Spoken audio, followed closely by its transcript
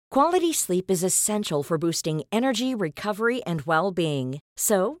Quality sleep is essential for boosting energy, recovery, and well-being.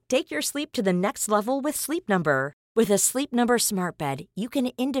 So, take your sleep to the next level with Sleep Number. With a Sleep Number smart bed, you can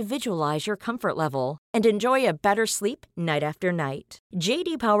individualize your comfort level and enjoy a better sleep night after night.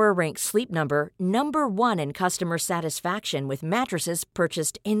 J.D. Power ranks Sleep Number number one in customer satisfaction with mattresses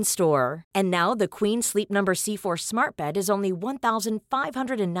purchased in-store. And now the Queen Sleep Number C4 smart bed is only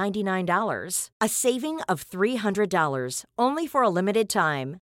 $1,599, a saving of $300, only for a limited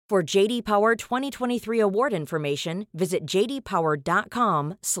time. For JD Power 2023 award information, visit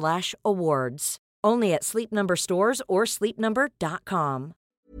jdpower.com/awards. Only at Sleep Number stores or sleepnumber.com.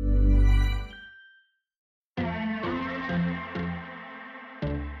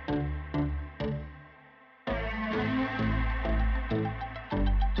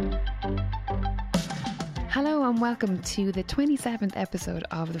 Hello and welcome to the 27th episode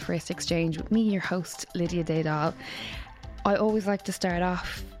of The First Exchange with me, your host, Lydia Daydall. I always like to start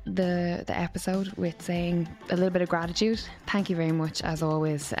off the episode with saying a little bit of gratitude. Thank you very much, as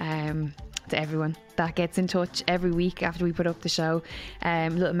always, to everyone that gets in touch every week after we put up the show.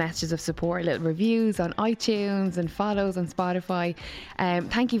 Little messages of support, little reviews on iTunes and follows on Spotify.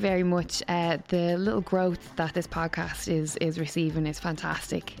 Thank you very much. The little growth that this podcast is receiving is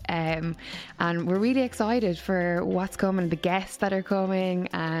fantastic, and we're really excited for what's coming, the guests that are coming,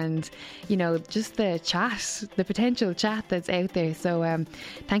 and just the potential chat that's out there. So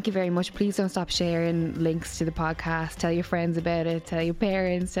thank you very much. Please don't stop sharing links to the podcast. Tell your friends about it, tell your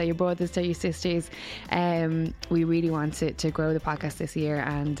parents, tell your brothers, tell your sisters. We really want to grow the podcast this year,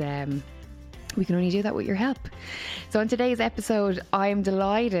 and we can only do that with your help. So on today's episode, I'm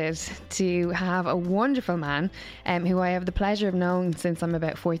delighted to have a wonderful man who I have the pleasure of knowing since I'm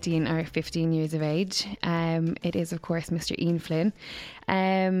about 14 or 15 years of age. It is, of course, Mr. Ian Flynn.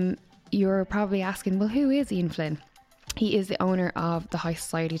 You're probably asking, well, who is Ian Flynn? He is the owner of the High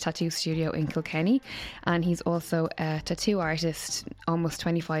Society Tattoo Studio in Kilkenny, and he's also a tattoo artist, almost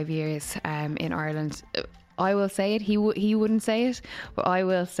 25 years in Ireland. I will say it, he wouldn't say it, but I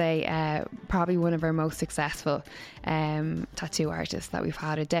will say probably one of our most successful tattoo artists that we've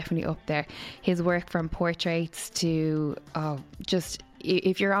had. Definitely up there. His work from portraits to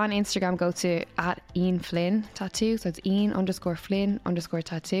if you're on Instagram, go to @Ian Flynn Tattoo. So it's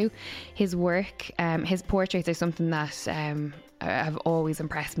Ian_Flynn_tattoo. His work, his portraits are something that have always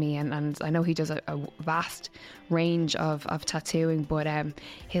impressed me, and I know he does a vast range of tattooing, but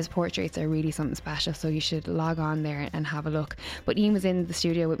his portraits are really something special, so you should log on there and have a look. But Ian was in the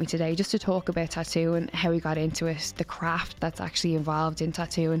studio with me today just to talk about tattooing, how he got into it, the craft that's actually involved in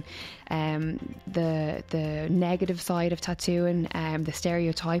tattooing, the negative side of tattooing, the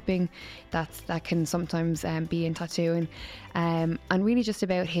stereotyping that can sometimes be in tattooing, and really just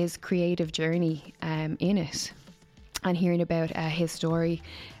about his creative journey in it, and hearing about his story,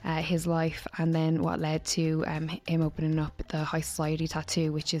 his life, and then what led to him opening up the High Society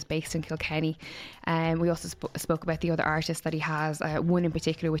Tattoo, which is based in Kilkenny. We also spoke about the other artists that he has, one in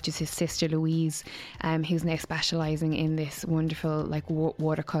particular, which is his sister Louise, who's now specialising in this wonderful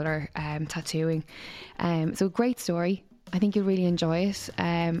watercolour tattooing. So great story. I think you'll really enjoy it,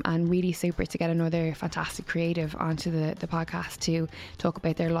 and really super to get another fantastic creative onto the podcast to talk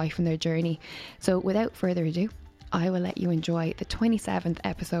about their life and their journey. So without further ado, I will let you enjoy the 27th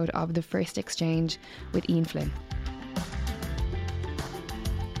episode of The First Exchange with Ian Flynn.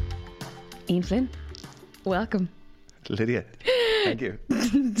 Ian Flynn, welcome. Lydia, thank you.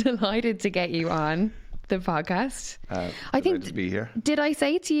 Delighted to get you on the podcast. I think to be here. Did I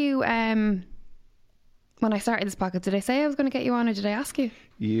say to you when I started this podcast, did I say I was going to get you on, or did I ask you?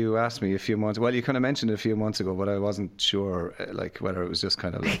 You asked me a few months. Well, you kind of mentioned it a few months ago, but I wasn't sure, whether it was just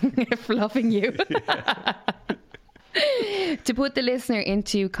kind of fluffing you. To put the listener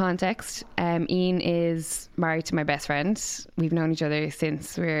into context, Ian is married to my best friend. We've known each other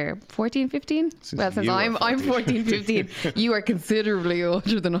since we're 14, 15. Since I'm 14, 15. You are considerably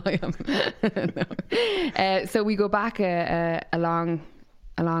older than I am. No. So we go back a long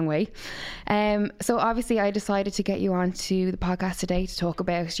way. So obviously I decided to get you onto the podcast today to talk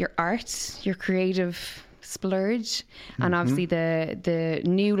about your art, your creative splurge, and obviously the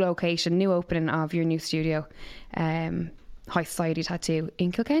new location, new opening of your new studio, High Society Tattoo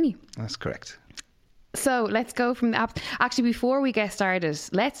in Kilkenny. That's correct. So let's go from the actually, before we get started,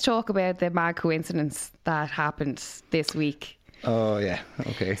 let's talk about the mad coincidence that happened this week. Oh yeah,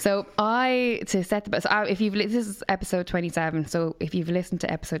 okay. So this is episode 27. So if you've listened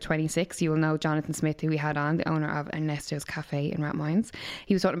to episode 26, you will know Jonathan Smith, who we had on, the owner of Ernesto's Cafe in Rathmines.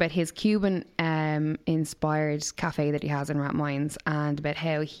 He was talking about his Cuban inspired cafe that he has in Rathmines, and about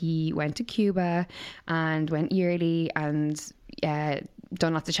how he went to Cuba and went yearly and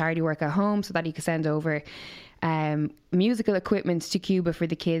done lots of charity work at home so that he could send over musical equipment to Cuba for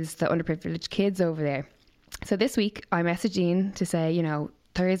the kids, the underprivileged kids over there. So this week I messaged Ian to say, you know,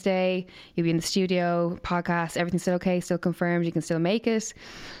 Thursday you'll be in the studio, podcast, everything's still okay, still confirmed, you can still make it.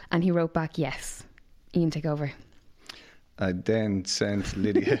 And he wrote back, yes. Ian, take over. I then sent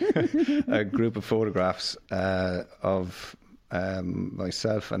Lydia a group of photographs of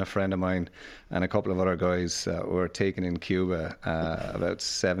myself and a friend of mine and a couple of other guys that were taken in Cuba about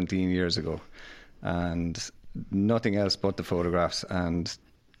 17 years ago, and nothing else but the photographs. And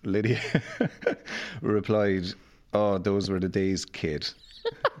Lydia replied, "Oh, those were the days, kid."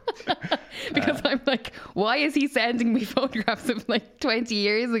 Because I'm like, why is he sending me photographs of like 20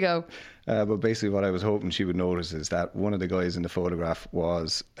 years ago? But basically what I was hoping she would notice is that one of the guys in the photograph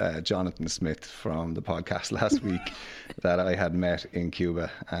was Jonathan Smith from the podcast last week that I had met in Cuba,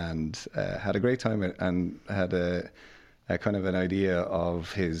 and had a great time and had a kind of an idea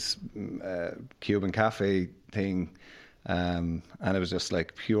of his Cuban cafe thing, and it was just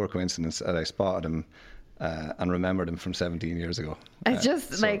like pure coincidence that I spotted him and remembered him from 17 years ago. It's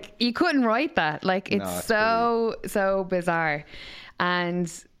just so, like, you couldn't write that. Like, it's so bizarre.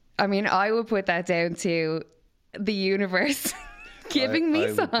 And I mean, I would put that down to the universe giving me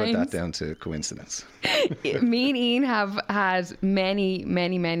signs. I would put that down to coincidence. Me and Ian have had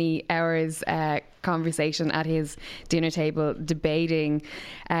many hours conversation at his dinner table debating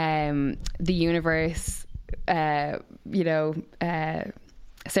the universe,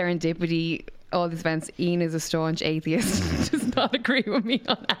 serendipity, all these events. Ian is a staunch atheist, does not agree with me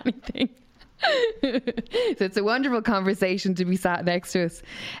on anything. So it's a wonderful conversation to be sat next to us.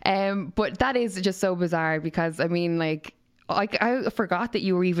 But that is just so bizarre because, I mean, like, I forgot that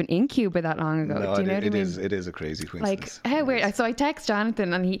you were even in Cuba that long ago. No, do you know what I mean? It is a crazy coincidence. Like, how weird. So I text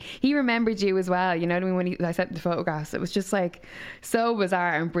Jonathan and he remembered you as well. You know what I mean? When I sent the photographs, it was just like so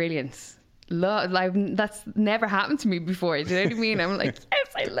bizarre and brilliant. Like, that's never happened to me before. Do you know what I mean? I'm like, yes,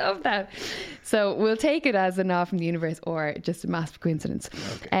 I love that. So we'll take it as a nod from the universe or just a massive coincidence.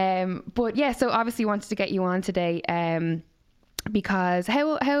 Okay. But yeah, so obviously wanted to get you on today because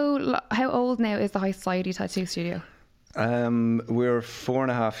how old now is the High Society Tattoo Studio? We're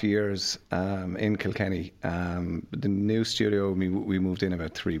 4.5 years in Kilkenny. The new studio, we moved in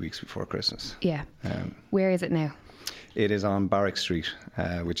about 3 weeks before Christmas. Yeah. Where is it now? It is on Barrack Street,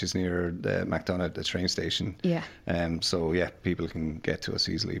 which is near the McDonagh, the train station. Yeah. So yeah, people can get to us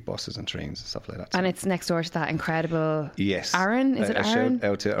easily, buses and trains and stuff like that. And it's next door to that incredible. Yes. Aaron, is it Aaron?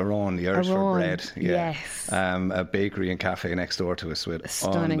 Shout out to Aaron, the Irish for bread. Yeah. Yes. A bakery and cafe next door to us with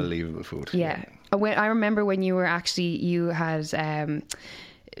stunning, unbelievable food. Yeah. I remember when you had.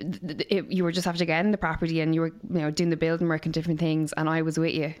 You were just after getting the property and you were doing the building work and different things, and I was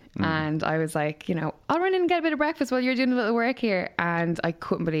with you and I was like, I'll run in and get a bit of breakfast while you're doing a little work here, and I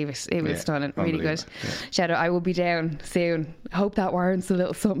couldn't believe it. It was stunning, really good. Shadow, I will be down soon. Hope that warrants a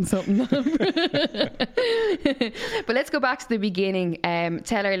little something. But let's go back to the beginning.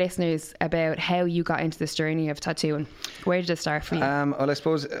 Tell our listeners about how you got into this journey of tattooing. Where did it start for you? Well, I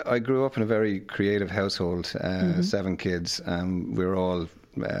suppose I grew up in a very creative household, 7 kids.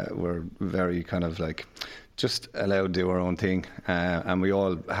 We're very kind of like just allowed to do our own thing, and we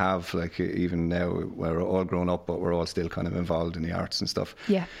all have, like, even now we're all grown up, but we're all still kind of involved in the arts and stuff.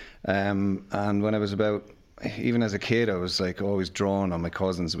 Yeah. And when I was even as a kid, I was like always drawn on my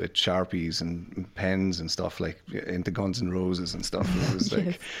cousins with Sharpies and pens and stuff, like into Guns N' Roses and stuff. It was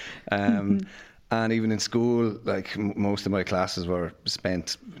like, and even in school, like most of my classes were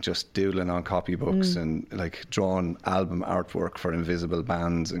spent just doodling on copybooks and like drawing album artwork for invisible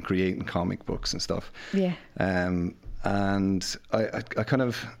bands and creating comic books and stuff. Yeah. And I kind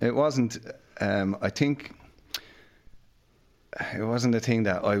of, it wasn't, I think it wasn't a thing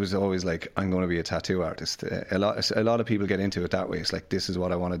that I was always like, I'm going to be a tattoo artist. A lot of people get into it that way. It's like, this is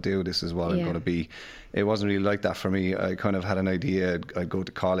what I want to do. This is what I'm going to be. It wasn't really like that for me. I kind of had an idea. I'd go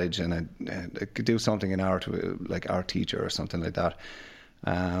to college and I could do something in art, like art teacher or something like that.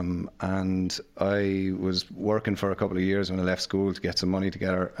 And I was working for a couple of years when I left school to get some money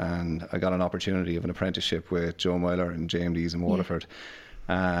together, and I got an opportunity of an apprenticeship with Joe Myler and JMD's in Waterford.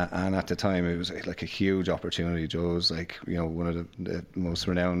 And at the time it was like a huge opportunity. Joe was like, one of the most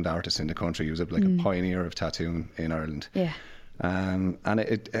renowned artists in the country. He was like a pioneer of tattooing in Ireland. Yeah. And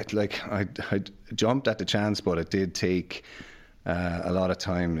it like I jumped at the chance, but it did take a lot of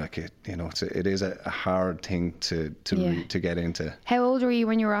time. Like it is a hard thing to get into. How old were you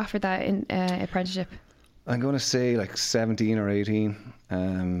when you were offered that apprenticeship? I'm going to say like 17 or 18.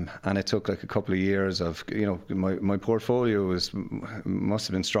 And it took like a couple of years of, my portfolio must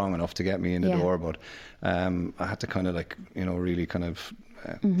have been strong enough to get me in the door, but I had to kind of like, really kind of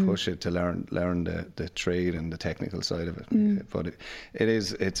push it to learn the trade and the technical side of it. But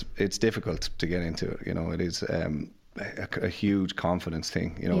it's difficult to get into it. It is a huge confidence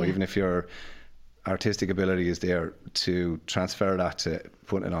thing. Even if your artistic ability is there, to transfer that to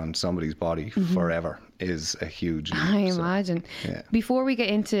putting it on somebody's body forever is a huge leap. I imagine. Yeah. Before we get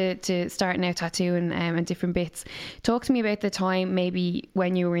into starting out tattooing and different bits, talk to me about the time maybe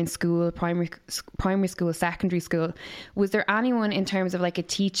when you were in school, primary school, secondary school. Was there anyone in terms of like a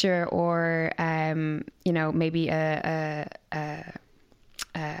teacher or maybe a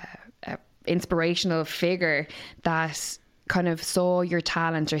inspirational figure that kind of saw your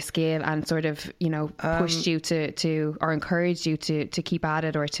talent or skill and sort of pushed you to or encouraged you to keep at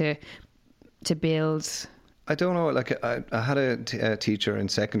it or to build? I don't know, like I had a teacher in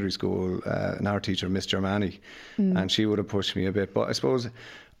secondary school, an art teacher, Miss Germani, and she would have pushed me a bit, but I suppose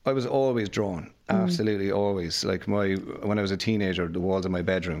I was always drawn, absolutely always. Like when I was a teenager, the walls of my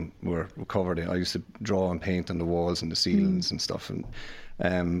bedroom were covered in, I used to draw and paint on the walls and the ceilings and stuff,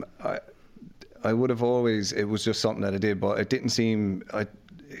 and I would have always, it was just something that I did, but it didn't seem,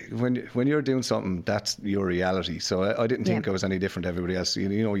 when you're doing something, that's your reality. So I didn't think I was any different to everybody else.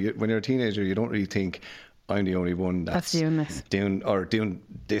 When you're a teenager, you don't really think I'm the only one that's doing this, doing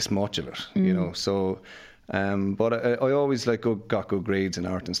this much of it. So, but I always got good grades in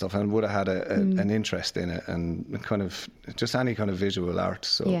art and stuff, and would have had an interest in it and kind of just any kind of visual art.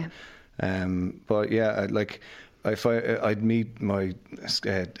 So, but yeah, I'd meet my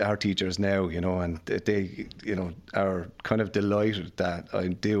art teachers now, and they, are kind of delighted that I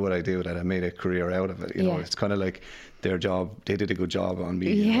do what I do, that I made a career out of it. It's kind of like their job. They did a good job on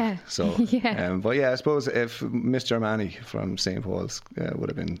me. Yeah. So, but yeah, I suppose if Miss Germani from St. Paul's would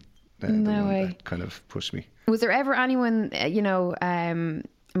have been the one that kind of pushed me. Was there ever anyone, I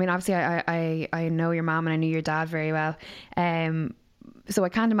mean, obviously I know your mum and I knew your dad very well. So I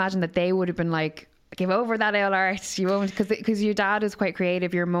can't imagine that they would have been like, give over that old art, you won't, because your dad is quite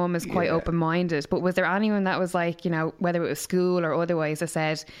creative, your mum is quite open-minded. But was there anyone that was like, whether it was school or otherwise, that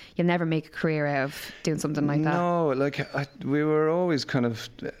said you'll never make a career out of doing something like that? No, we were always kind of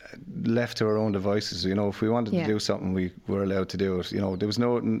left to our own devices. If we wanted to do something, we were allowed to do it. There was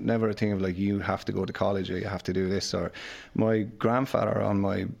never a thing of like, you have to go to college or you have to do this. Or my grandfather on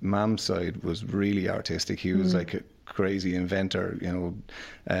my mum's side was really artistic. He was like a crazy inventor,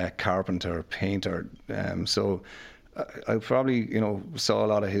 carpenter, painter. So I probably, saw a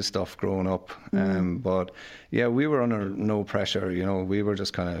lot of his stuff growing up. But yeah, we were under no pressure. We were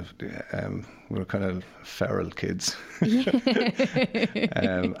just kind of, feral kids.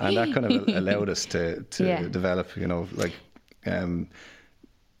 And that kind of allowed us to develop,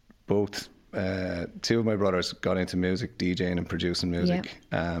 both. Two of my brothers got into music, DJing and producing music.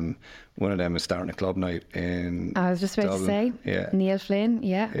 One of them is starting a club night in I was just about Dublin. to say, Ian Flynn.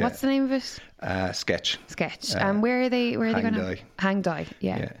 Yeah. What's the name of it? Sketch. And where are they going to? Hang Die.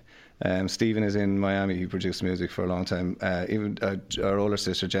 Yeah. Stephen is in Miami. He produced music for a long time. Even our older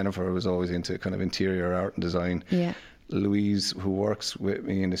sister Jennifer was always into kind of interior art and design. Yeah. Louise, who works with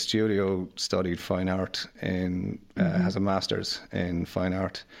me in the studio, studied fine art and has a master's in fine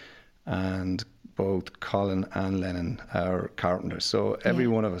art. And both Colin and Lennon are carpenters. So every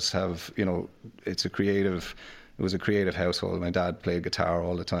one of us have, it was a creative household. My dad played guitar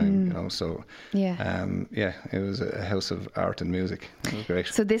all the time, so it was a house of art and music. It was great.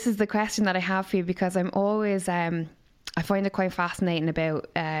 So this is the question that I have for you, because I'm always, I find it quite fascinating about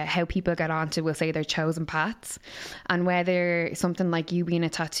how people get onto, we'll say, their chosen paths, and whether something like you being a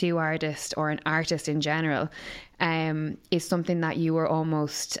tattoo artist or an artist in general is something that you were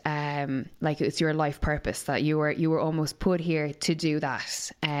almost like it's your life purpose, that you were almost put here to do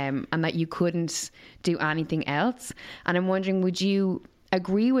that, and that you couldn't do anything else. And I'm wondering, would you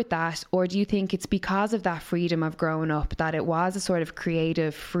agree with that, or do you think it's because of that freedom of growing up, that it was a sort of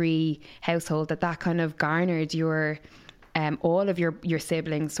creative, free household, that kind of garnered your all of your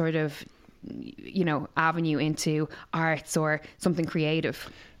siblings' sort of avenue into arts or something creative?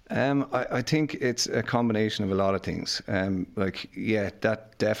 I think it's a combination of a lot of things.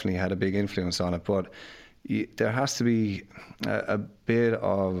 That definitely had a big influence on it, but there has to be a bit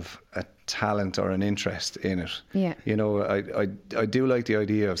of a talent or an interest in it. Yeah. I do like the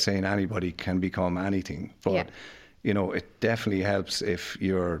idea of saying anybody can become anything, but it definitely helps if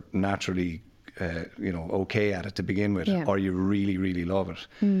you're naturally okay at it to begin with, or you really, really love it.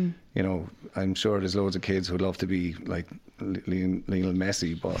 You know, I'm sure there's loads of kids who'd love to be like Lionel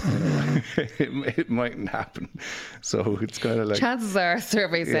Messi, but it mightn't happen. So it's kind of like, chances are,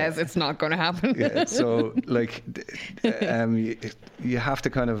 survey says it's not going to happen. So like, you have to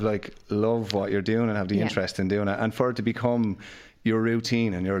kind of like love what you're doing and have the interest in doing it, and for it to become your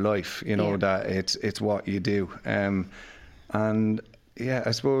routine and your life, you know, that it's what you do. And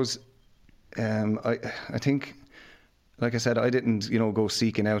I suppose, I think, like I said, I didn't, go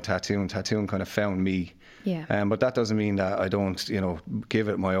seeking out tattooing. Tattooing kind of found me. Yeah. But that doesn't mean that I don't, give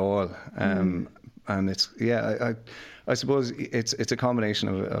it my all. And it's, I suppose it's a combination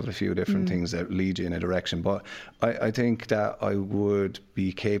of a few different things that lead you in a direction. But I think that I would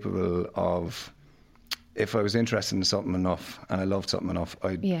be capable of, if I was interested in something enough and I loved something enough,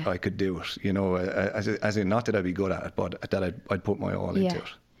 I could do it, as in, not that I'd be good at it, but that I'd put my all into it.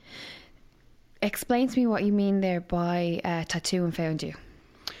 Explain to me what you mean there by tattooing found you.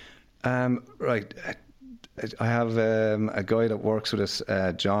 Right. I have a guy that works with us,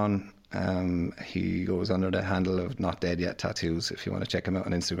 John. He goes under the handle of Not Dead Yet Tattoos, if you want to check him out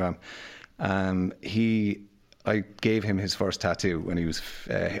on Instagram. I gave him his first tattoo when he was...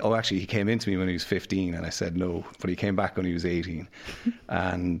 he came into me when he was 15 and I said no, but he came back when he was 18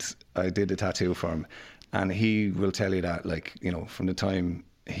 and I did the tattoo for him. And he will tell you that, like, from the time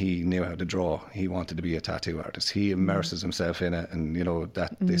he knew how to draw, he wanted to be a tattoo artist. He immerses himself in it and,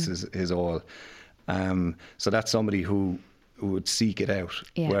 that this is his all. So that's somebody who would seek it out,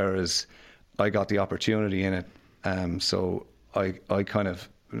 whereas I got the opportunity in it. So I kind of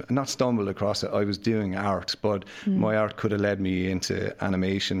not stumbled across it. I was doing art, but my art could have led me into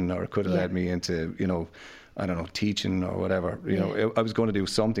animation, or could have led me into, I don't know, teaching or whatever. I was going to do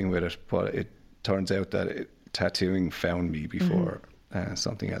something with it, but it turns out that tattooing found me before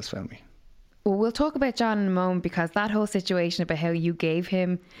something else found me. Well, we'll talk about John in a moment, because that whole situation about how you gave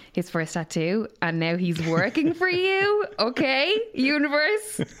him his first tattoo and now he's working for you. Okay,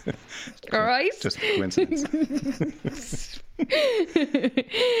 universe. All right. Just coincidence.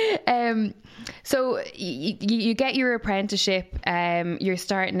 So you get your apprenticeship. You're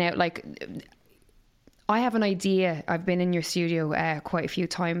starting out, like, I have an idea. I've been in your studio quite a few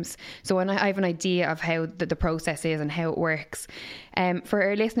times, so I have an idea of how the process is and how it works. For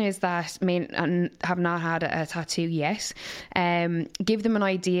our listeners that may have not had a tattoo yet, give them an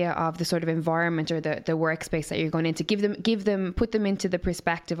idea of the sort of environment or the workspace that you're going into. Put them into the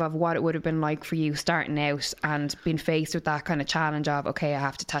perspective of what it would have been like for you starting out and being faced with that kind of challenge of, okay, I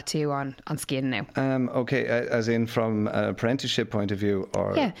have to tattoo on skin now. Okay, as in from an apprenticeship point of view,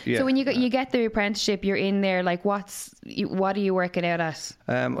 or So when you get the apprenticeship, you're in there. Like, what are you working out at?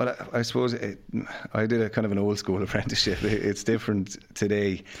 Well, I suppose I did a kind of an old school apprenticeship. It's different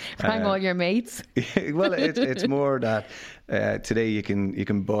today. Hang all your mates. Well, it's more that today you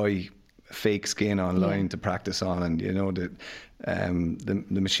can buy fake skin online to practice on, and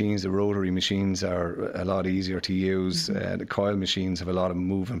the machines, the rotary machines, are a lot easier to use. The coil machines have a lot of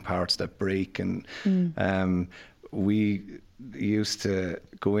moving parts that break, and we used to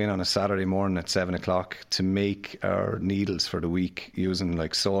go in on a Saturday morning at 7:00 to make our needles for the week using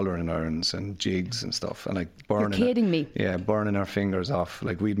like soldering irons and jigs and stuff, and like burning. You're kidding me? Yeah, burning our fingers off.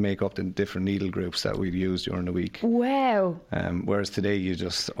 Like, we'd make up the different needle groups that we'd use during the week. Wow. Whereas today you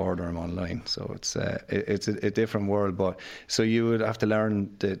just order them online, so it's a different world. But so you would have to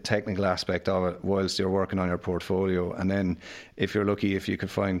learn the technical aspect of it whilst you're working on your portfolio, and then if you're lucky, if you could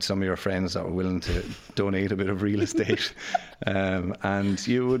find some of your friends that were willing to donate a bit of real estate. And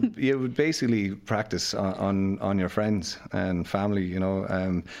you would basically practice on your friends and family,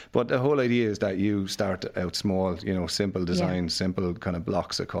 but the whole idea is that you start out small, simple designs, simple kind of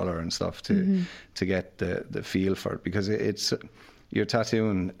blocks of colour and stuff to get the feel for it, because you're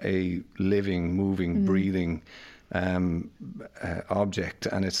tattooing a living, moving, breathing object,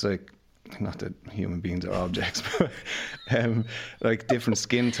 and it's like, not that human beings are objects, but like different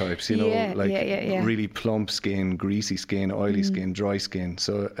skin types, really plump skin, greasy skin, oily skin, dry skin.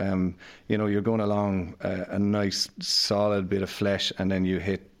 So, you're going along a nice solid bit of flesh, and then you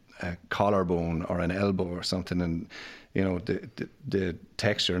hit a collarbone or an elbow or something, and the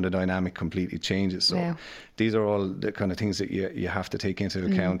texture and the dynamic completely changes. So these are all the kind of things that you have to take into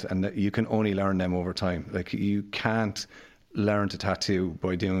account, and that you can only learn them over time. Like, you can't learn to tattoo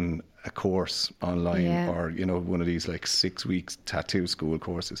by doing a course online or one of these like 6 weeks tattoo school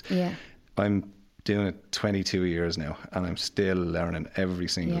courses. I'm doing it 22 years now, and I'm still learning every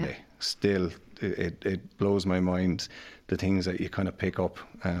single day. Still it blows my mind the things that you kind of pick up,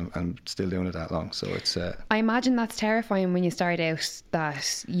 and still doing it that long. So it's I imagine that's terrifying when you start out,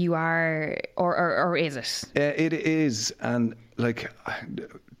 that you are, or is it? It is, and like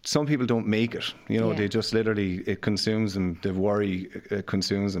some people don't make it, you know. They just literally, it consumes them, the worry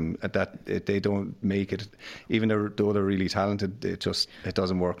consumes them, that they don't make it, even though they're really talented. It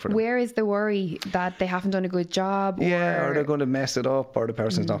doesn't work for them. Where is the worry? That they haven't done a good job? Or they're going to mess it up, or the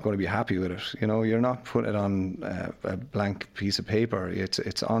person's not going to be happy with it. You know, you're not putting it on a blank piece of paper.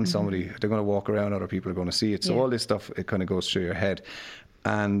 It's on somebody. They're going to walk around, other people are going to see it. So all this stuff, it kind of goes through your head.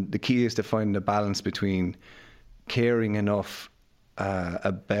 And the key is to find the balance between caring enough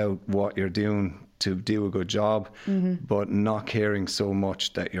about what you're doing to do a good job, but not caring so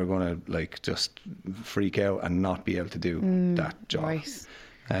much that you're going to like just freak out and not be able to do that job. Right.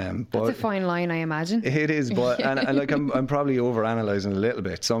 But that's a fine line, I imagine. It is, but and like I'm probably overanalyzing a little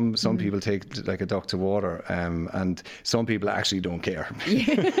bit. Some people take like a duck to water, and some people actually don't care.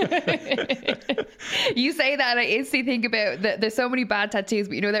 You say that, I instantly think about there's so many bad tattoos,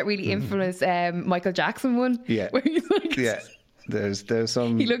 but you know that really infamous Michael Jackson one, where he's like, there's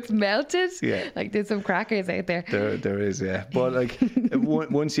some, he looks melted. Like there's some crackers out there. There is, but like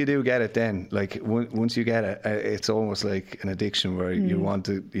once you do get it, then like once you get it, it's almost like an addiction where you want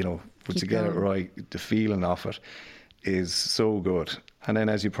to, you know, once you get it right, the feeling of it is so good. And then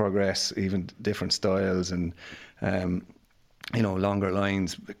as you progress, even different styles and you know, longer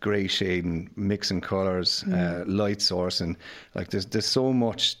lines, grey shading, mixing colours, light sourcing, like there's so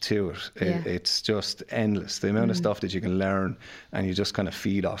much to it. It's just endless. The amount of stuff that you can learn, and you just kind of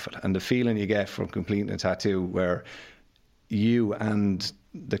feed off it. And the feeling you get from completing a tattoo, where you and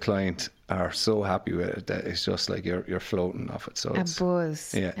the client are so happy with it, that it's just like you're floating off it. So it's a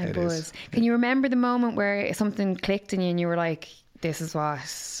buzz. Yeah, a it buzz. is. Can you remember the moment where something clicked in you and you were like, this is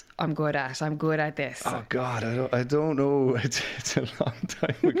what I'm good at. I'm good at this. Oh God, I don't know. It's a long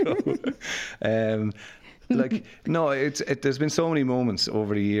time ago. Like no, there's been so many moments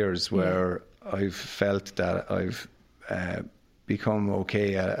over the years where I've felt that I've become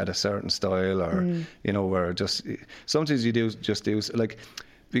okay at a certain style, or you know, where just sometimes you do like,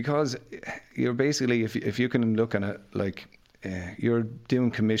 because you're basically, if you can look at it like, you're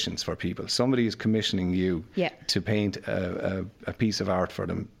doing commissions for people. Somebody is commissioning you to paint a piece of art for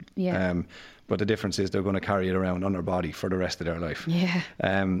them. But the difference is they're going to carry it around on their body for the rest of their life.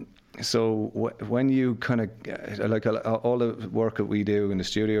 So when you kind of, like all the work that we do in the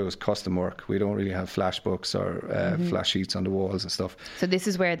studio is custom work. We don't really have flash books or flash sheets on the walls and stuff. So this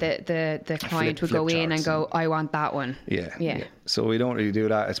is where the client would go in and go, I want that one. Yeah. So we don't really do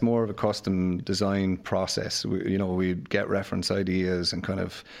that. It's more of a custom design process. We get reference ideas and kind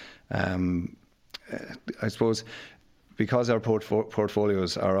of, I suppose, because our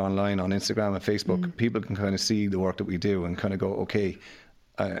portfolios are online on Instagram and Facebook, people can kind of see the work that we do and kind of go, okay,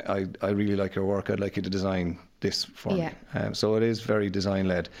 I really like your work. I'd like you to design this for me. So it is very design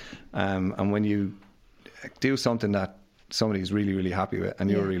led. And when you do something that somebody's really, really happy with, and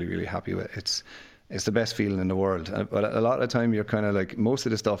you're really, really happy with, it's the best feeling in the world. But a lot of the time, you're kind of like, most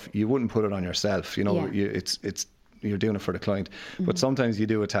of the stuff you wouldn't put it on yourself. You know, you're doing it for the client. But sometimes you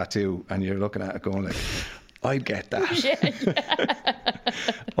do a tattoo and you're looking at it going like, I'd get that.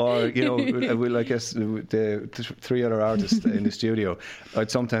 Or, you know, I guess the three other artists in the studio,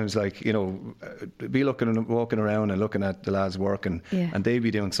 I'd sometimes be walking around and looking at the lads working, and they'd be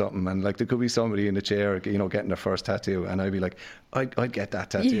doing something, and like there could be somebody in the chair, you know, getting their first tattoo, and I'd be like, I'd get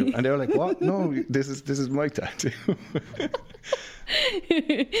that tattoo. And they're like, what? No, this is my tattoo.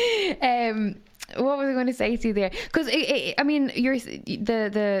 What was I going to say to you there? Because I mean,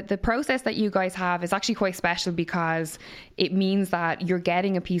 the process that you guys have is actually quite special, because it means that you're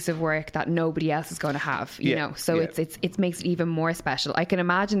getting a piece of work that nobody else is going to have. You know, so it makes it even more special. I can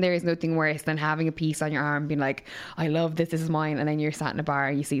imagine there is nothing worse than having a piece on your arm, being like, I love this. This is mine, and then you're sat in a bar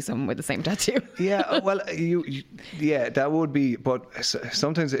and you see someone with the same tattoo. Well, that would be. But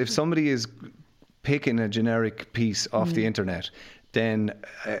sometimes if somebody is picking a generic piece off the internet, then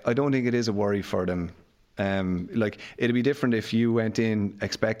I don't think it is a worry for them. Like, it'd be different if you went in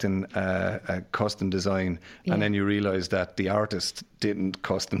expecting a custom design, and then you realise that the artist didn't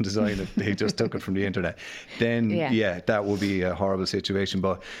custom design it, they just took it from the internet. Then that would be a horrible situation.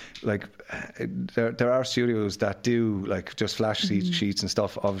 But like, there are studios that do like just flash sheets and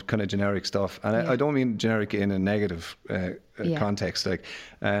stuff of kind of generic stuff, and I don't mean generic in a negative context, like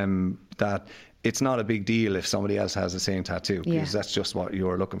that it's not a big deal if somebody else has the same tattoo, because that's just what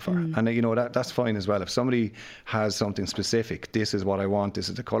you're looking for. And you know, that's fine as well. If somebody has something specific, this is what I want, this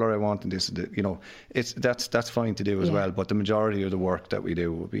is the colour I want, and this is the, you know, that's fine to do as well. But the majority of the work that we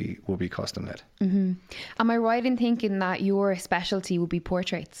do will be custom led. Am I right in thinking that your specialty would be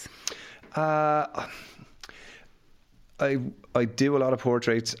portraits? I do a lot of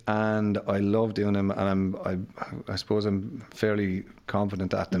portraits, and I love doing them, and I suppose I'm fairly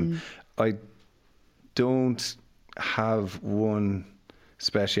confident at them. I don't have one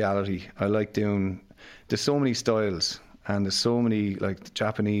speciality. I like doing, there's so many styles, and there's so many, like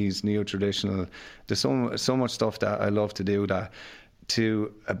Japanese, neo-traditional, there's so much stuff that I love to do, that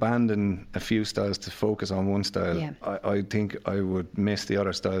to abandon a few styles to focus on one style, I think I would miss the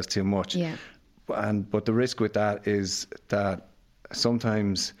other styles too much. But the risk with that is that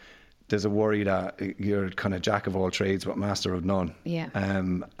sometimes there's a worry that you're kind of jack of all trades but master of none.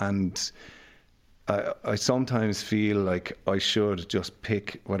 And I sometimes feel like I should just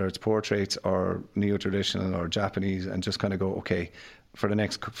pick, whether it's portraits or neo-traditional or Japanese, and just kind of go, okay, for the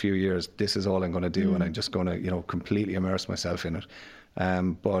next few years, this is all I'm going to do, and I'm just going to, you know, completely immerse myself in it.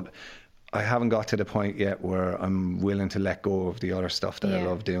 But I haven't got to the point yet where I'm willing to let go of the other stuff that I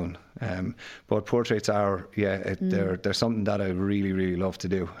love doing. But portraits are, they're something that I really, really love to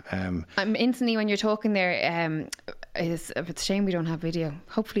do. I'm instantly, when you're talking there, it's a shame we don't have video.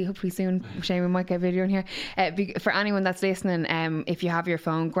 Hopefully soon, Shane, we might get video in here. For anyone that's listening, if you have your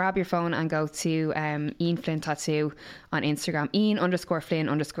phone, grab your phone and go to Ian Flynn Tattoo on Instagram,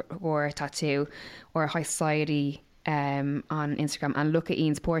 Ian_Flynn_tattoo, or High Society on Instagram, and look at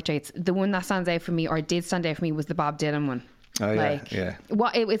Ian's portraits. The one that stands out for me, or did stand out for me, was the Bob Dylan one. Oh, yeah.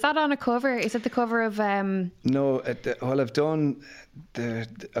 What is that on a cover? Is it the cover of? No, well, I've done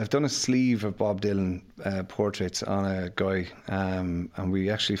a sleeve of Bob Dylan portraits on a guy, and we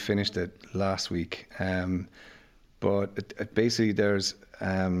actually finished it last week. But basically, there's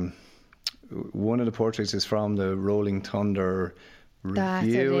one of the portraits is from the Rolling Thunder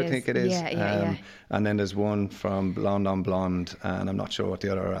Review, I think it is. And then there's one from Blonde on Blonde, and I'm not sure what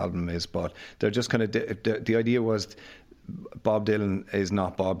the other album is, but they're just kind of the idea was Bob Dylan is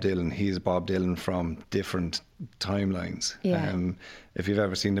not Bob Dylan. He's Bob Dylan from different timelines. If you've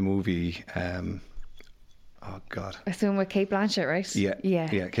ever seen the movie, oh God, I assume with Cate Blanchett, right? Yeah.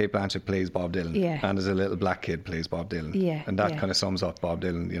 Cate Blanchett plays Bob Dylan, and there's a little black kid plays Bob Dylan, and that kind of sums up Bob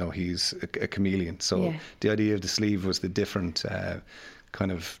Dylan. You know, he's a chameleon. So the idea of the sleeve was the different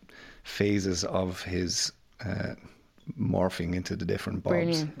kind of phases of his morphing into the different Bobs.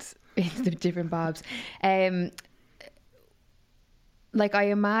 Brilliant, into the different Bobs. Like, I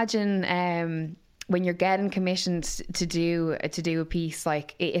imagine when you're getting commissioned to do a piece,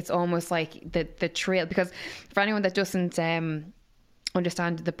 like it's almost like the trail, because for anyone that doesn't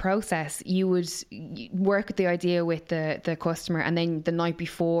understand the process, you would work with the idea with the customer, and then the night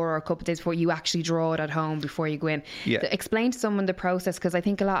before or a couple of days before, you actually draw it at home before you go in. Explain to someone the process, because I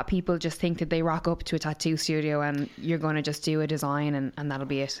think a lot of people just think that they rock up to a tattoo studio and you're going to just do a design and that'll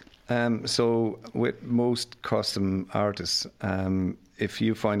be it. So with most custom artists, if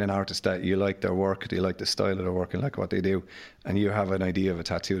you find an artist that you like their work, you like the style of their work, and like what they do, and you have an idea of a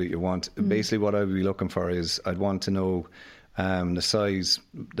tattoo that you want, basically what I'd be looking for is, I'd want to know the size,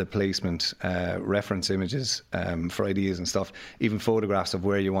 the placement, reference images for ideas and stuff, even photographs of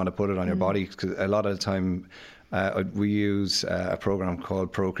where you want to put it on your body, because a lot of the time we use a program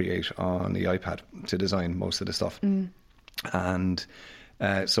called Procreate on the iPad to design most of the stuff. And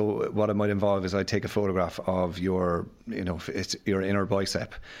so what it might involve is I take a photograph of your, you know, it's your inner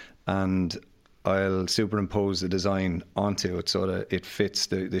bicep, and I'll superimpose the design onto it so that it fits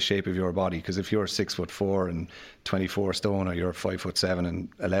the shape of your body. Because if you're 6'4" and 24 stone, or you're 5'7" and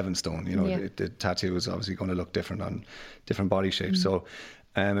 11 stone, you know, the tattoo is obviously going to look different on different body shapes. So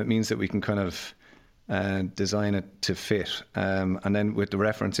it means that we can kind of design it to fit, and then with the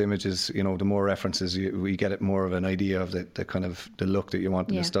reference images, you know, the more references we get, it more of an idea of the kind of the look that you want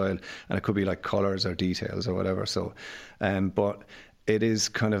in the style, and it could be like colours or details or whatever. So but it is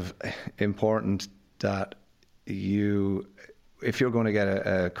kind of important that if you're going to get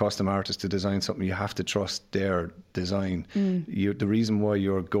a custom artist to design something, you have to trust their design. The reason why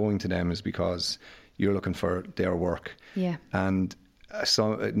you're going to them is because you're looking for their work. And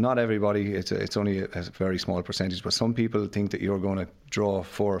so not everybody, it's only a very small percentage, but some people think that you're going to draw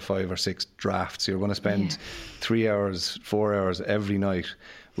 4 or 5 or 6 drafts. You're going to spend 3 hours, 4 hours every night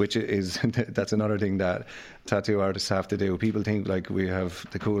which is that's another thing that tattoo artists have to do. People think like we have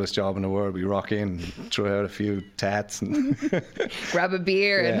the coolest job in the world. We rock in, throw out a few tats and grab a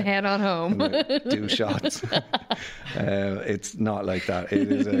beer and head on home. Do shots. It's not like that.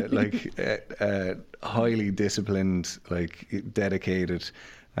 It is a highly disciplined, like dedicated.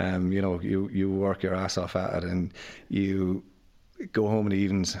 You work your ass off at it, and you go home in the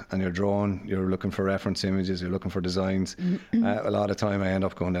evenings and you're drawing, you're looking for reference images, you're looking for designs. A lot of time I end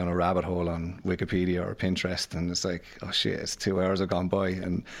up going down a rabbit hole on Wikipedia or Pinterest, and it's like, oh shit, it's 2 hours have gone by,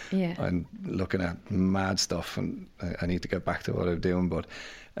 and I'm looking at mad stuff, and I need to get back to what I'm doing. But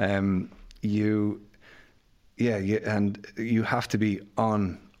you have to be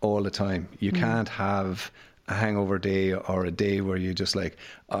on all the time. You can't have a hangover day or a day where you just like,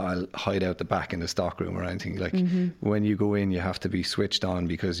 I'll hide out the back in the stockroom or anything. Like when you go in, you have to be switched on,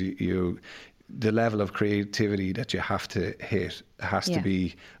 because the level of creativity that you have to hit has to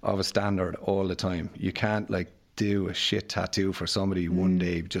be of a standard all the time. You can't like do a shit tattoo for somebody one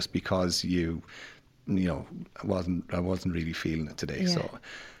day just because I wasn't really feeling it today. So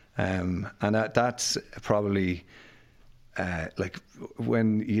and that's probably like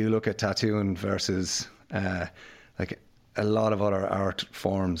when you look at tattooing versus like a lot of other art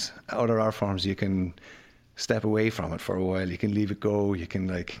forms, you can step away from it for a while. You can leave it go. You can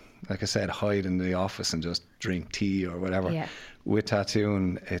like I said, hide in the office and just drink tea or whatever. With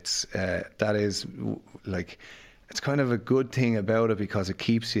tattooing, it's that is like, it's kind of a good thing about it, because it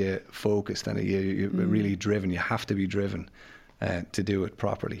keeps you focused and you're really driven. You have to be driven to do it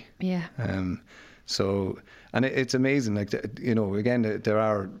properly. So, and it's amazing, like, again, there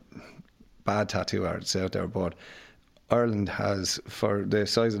are bad tattoo artists out there, but Ireland has, for the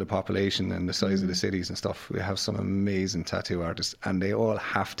size of the population and the size of the cities and stuff, we have some amazing tattoo artists, and they all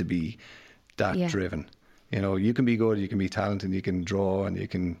have to be that driven. You can be good, you can be talented, you can draw,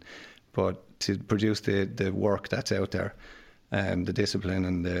 and but to produce the work that's out there, the discipline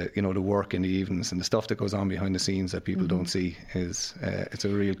and the work in the evenings and the stuff that goes on behind the scenes that people don't see it's a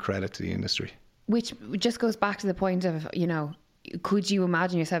real credit to the industry. Which just goes back to the point of, could you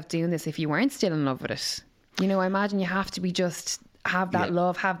imagine yourself doing this if you weren't still in love with it? I imagine you have to be have that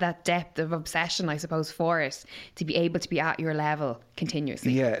love, have that depth of obsession, I suppose, for it, to be able to be at your level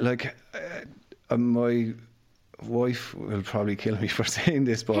continuously. Yeah, like my wife will probably kill me for saying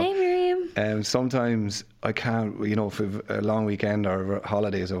this, but hey, Miriam. Sometimes I can't, if we've a long weekend or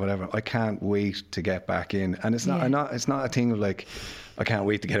holidays or whatever, I can't wait to get back in. And it's not it's not a thing of like, I can't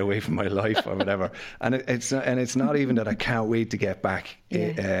wait to get away from my life or whatever. And it's not even that I can't wait to get back.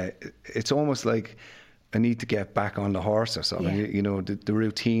 It's almost like I need to get back on the horse or something. The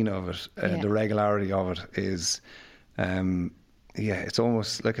routine of it, the regularity of it is, it's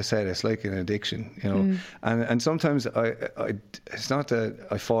almost, like I said, it's like an addiction, and sometimes it's not that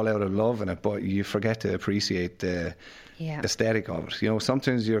I fall out of love in it, but you forget to appreciate the aesthetic of it.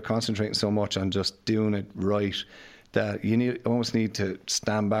 Sometimes you're concentrating so much on just doing it right that you almost need to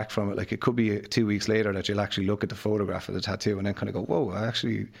stand back from it. Like, it could be 2 weeks later that you'll actually look at the photograph of the tattoo and then kind of go, whoa, I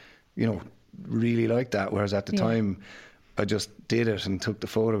actually, really like that. Whereas at the time, I just did it and took the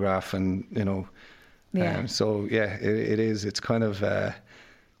photograph, and so it is. It's kind of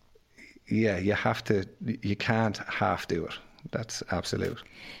you can't half do it. That's absolute.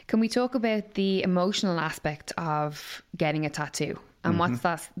 Can we talk about the emotional aspect of getting a tattoo and what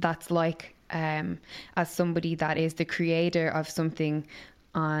that's like? As somebody that is the creator of something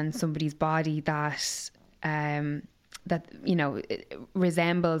on somebody's body that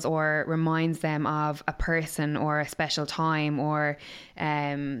resembles or reminds them of a person or a special time, or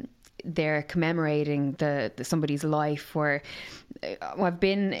they're commemorating the somebody's life. Or I've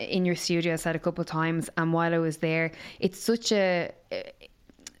been in your studio, I said a couple of times, and while I was there, it's such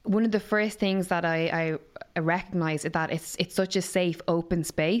one of the first things that I recognise is that it's such a safe, open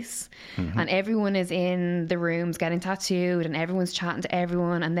space, and everyone is in the rooms getting tattooed, and everyone's chatting to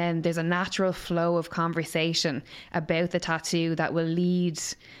everyone, and then there's a natural flow of conversation about the tattoo that will lead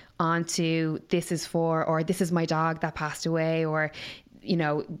onto this is for, or this is my dog that passed away, or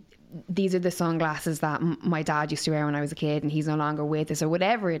these are the sunglasses that my dad used to wear when I was a kid and he's no longer with us, or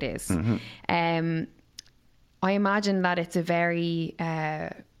whatever it is. I imagine that it's a very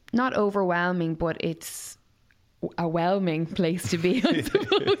not overwhelming, but it's a whelming place to be, I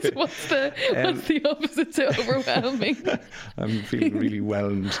suppose. What's the opposite to overwhelming? I'm feeling really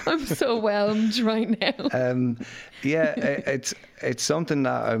whelmed. I'm so whelmed right now. It's something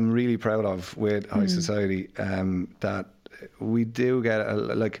that I'm really proud of with High Society, that we do get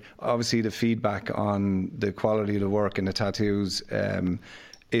obviously the feedback on the quality of the work and the tattoos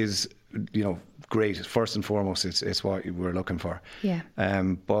is great. First and foremost, it's what we're looking for. Yeah.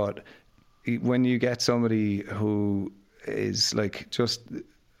 But when you get somebody who is like just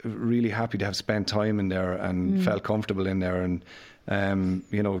really happy to have spent time in there and felt comfortable in there, and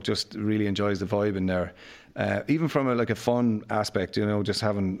just really enjoys the vibe in there, even from a fun aspect, just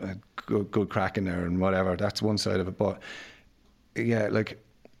having a good crack in there and whatever, that's one side of it. But yeah, like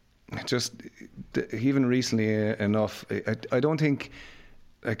just even recently enough, I don't think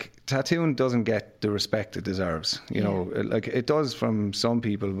like tattooing doesn't get the respect it deserves. You know, like it does from some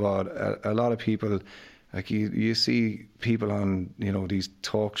people, but a lot of people, like you see people on, these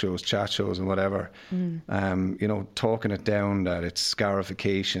talk shows, chat shows and whatever, talking it down that it's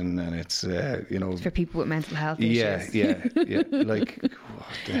scarification and it's, It's for people with mental health issues. Yeah. Like,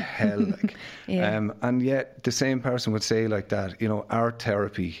 what the hell? Like, and yet the same person would say like that, art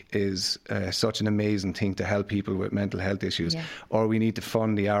therapy is such an amazing thing to help people with mental health issues. Yeah. Or we need to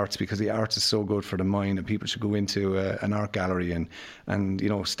fund the arts because the arts is so good for the mind, and people should go into an art gallery and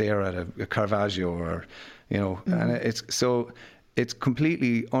stare at a Caravaggio or, and it's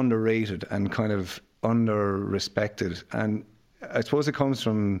completely underrated and kind of under-respected. And I suppose it comes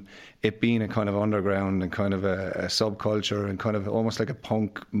from it being a kind of underground and kind of a subculture and kind of almost like a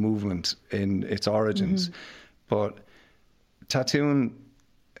punk movement in its origins. But tattooing,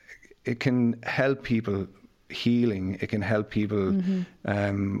 it can help people healing. It can help people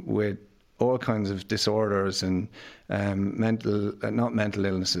with all kinds of disorders and not mental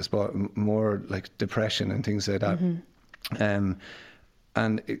illnesses, but more like depression and things like that.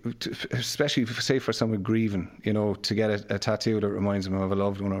 And especially, say, for someone grieving, to get a tattoo that reminds them of a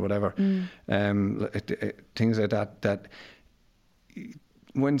loved one or whatever, things like that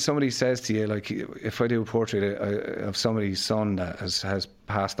when somebody says to you, like, if I do a portrait of somebody's son that has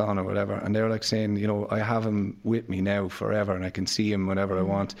passed on or whatever, and they're like saying, I have him with me now forever and I can see him whenever I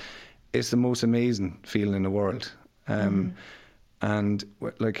want, it's the most amazing feeling in the world. And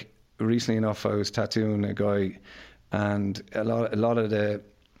like recently enough, I was tattooing a guy, and a lot of the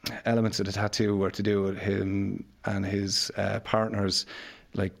elements of the tattoo were to do with him and his partners,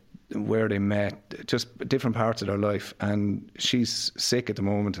 like where they met, just different parts of their life. And she's sick at the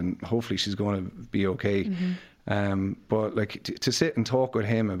moment, and hopefully she's going to be okay. But like to sit and talk with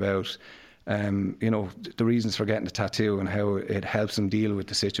him about the reasons for getting the tattoo and how it helps him deal with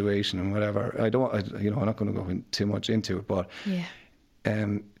the situation and whatever. I'm not going to go too much into it, but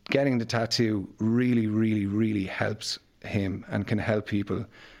getting the tattoo really, really, really helps him and can help people.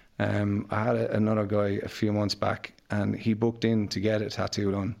 I had another guy a few months back, and he booked in to get a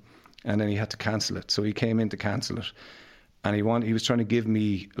tattoo done, and then he had to cancel it. So he came in to cancel it, and he was trying to give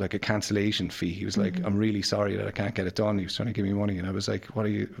me like a cancellation fee. He was like, I'm really sorry that I can't get it done. He was trying to give me money, and I was like, what are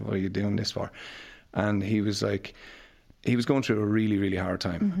you doing this for? And he was like, he was going through a really, really hard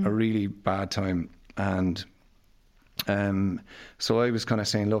time, a really bad time. And so I was kind of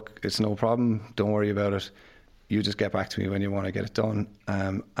saying, look, it's no problem, don't worry about it, you just get back to me when you want to get it done.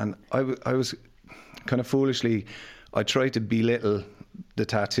 And I was kind of foolishly, I tried to belittle the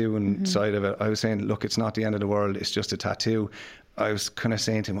tattooing side of it. I was saying, look, it's not the end of the world, it's just a tattoo. I was kind of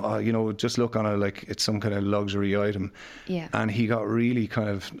saying to him, just look on it like it's some kind of luxury item. Yeah. And he got really kind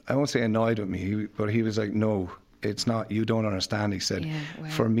of, I won't say annoyed with me, but he was like, no, it's not, you don't understand. He said,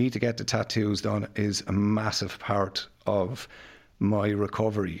 for me to get the tattoos done is a massive part of my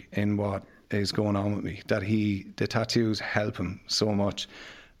recovery in what is going on with me, that the tattoos help him so much.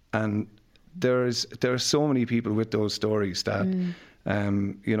 And there are so many people with those stories that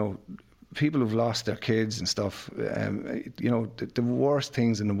people who've lost their kids and stuff, the worst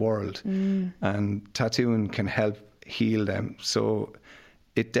things in the world, and tattooing can help heal them. So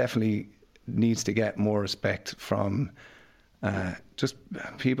it definitely needs to get more respect from just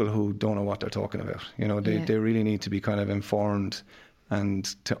people who don't know what they're talking about. They really need to be kind of informed and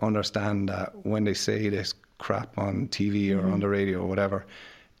to understand that when they say this crap on TV or on the radio or whatever,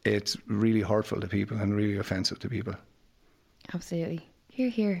 it's really hurtful to people and really offensive to people. Absolutely.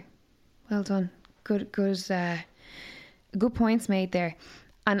 Here. Well done. Good points made there.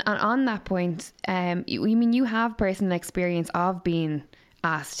 And on that point, you have personal experience of being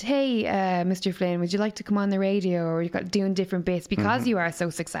asked, hey, Mr. Flynn, would you like to come on the radio, or you're doing different bits because you are so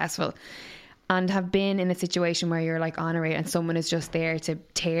successful, and have been in a situation where you're like on a radio and someone is just there to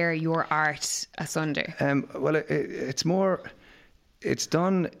tear your art asunder? Well, it's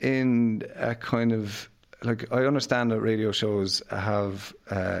done in a kind of, like, I understand that radio shows have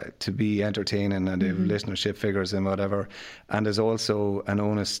to be entertaining and they have listenership figures and whatever, and there's also an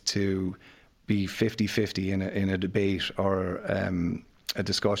onus to be 50-50 in a debate or a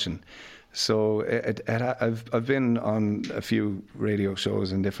discussion. So I've been on a few radio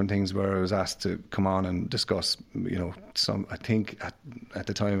shows and different things where I was asked to come on and discuss, you know, I think at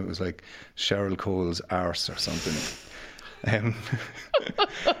the time it was like Cheryl Cole's arse or something.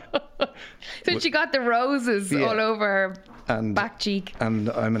 So she got the roses all over her back cheek. And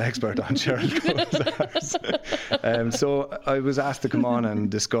I'm an expert on Cheryl Cole's arse. So I was asked to come on and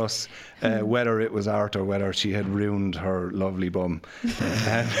discuss whether it was art or whether she had ruined her lovely bum.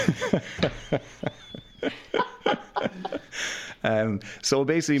 So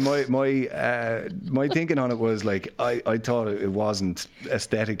basically my thinking on it was like I thought it wasn't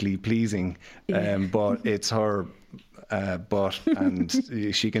aesthetically pleasing, but it's her butt and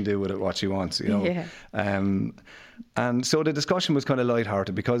she can do with it what she wants, you know. And so the discussion was kind of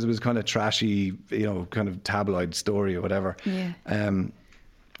lighthearted because it was kind of trashy, you know, kind of tabloid story or whatever.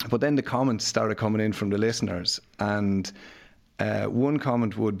 But then the comments started coming in from the listeners, and one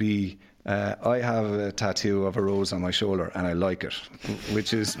comment would be, I have a tattoo of a rose on my shoulder and I like it,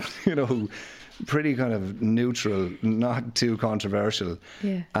 which is, you know, pretty kind of neutral, not too controversial.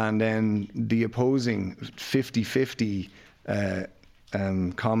 And then the opposing 50-50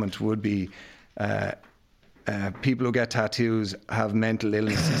 comment would be, people who get tattoos have mental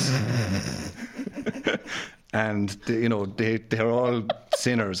illnesses. And you know, they're all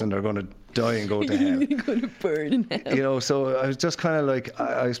sinners and they're going to die and go to hell. You're going to burn in hell. You know, so I was just kind of like,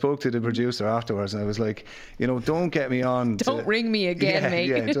 I spoke to the producer afterwards and I was like, you know, don't get me on. Don't ring me again, mate.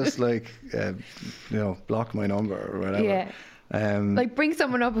 Yeah, just like, you know, block my number or whatever. Yeah. Like bring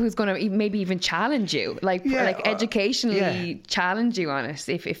someone up who's going to maybe even challenge you, like educationally challenge you on it,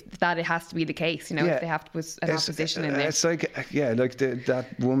 if that it has to be the case, you know, if they have to put an opposition in there. It's like, like that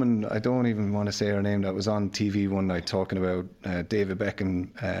woman, I don't even want to say her name, that was on TV one night talking about David Beckham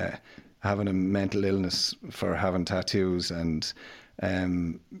having a mental illness for having tattoos and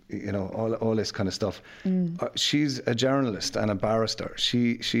you know, all this kind of stuff. She's a journalist and a barrister.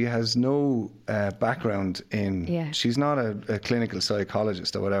 She has no background in. She's not a clinical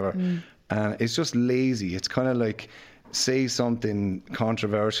psychologist or whatever, and it's just lazy. It's kind of like say something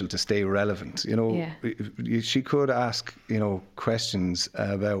controversial to stay relevant. You know, she could ask, you know, questions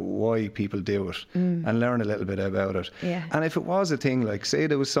about why people do it and learn a little bit about it. And if it was a thing, like say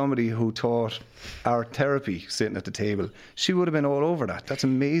there was somebody who taught art therapy sitting at the table, she would have been all over that. That's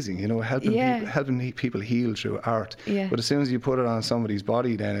amazing, you know, helping people heal through art. But as soon as you put it on somebody's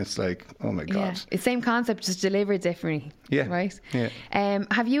body, then it's like, oh my God. It's the same concept, just delivered differently. Right?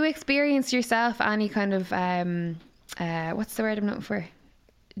 Have you experienced yourself any kind of what's the word I'm looking for?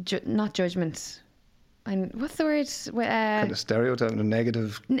 Not judgment. And what's the word? Kind of stereotyping and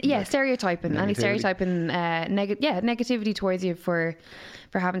negative. Stereotyping. Any stereotyping, negativity towards you for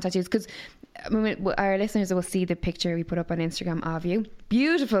having tattoos. Because our listeners will see the picture we put up on Instagram of you.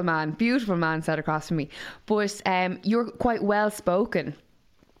 Beautiful man sat across from me. But you're quite well spoken.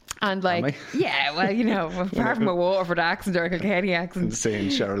 And like, well, you know, apart from a Waterford accent or a Kilkenny accent, and saying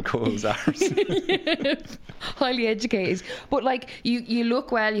Cheryl Cole's arse. Highly educated, but like you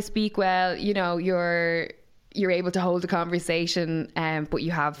look well, you speak well, you know, you're able to hold a conversation, but you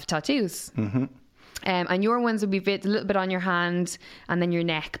have tattoos. And your ones would be a little bit on your hand, and then your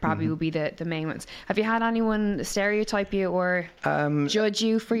neck probably would be the main ones. Have you had anyone stereotype you or judge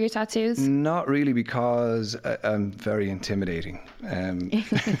you for your tattoos? Not really, because I'm very intimidating.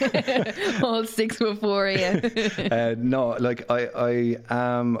 All 6'4", yeah. No, like I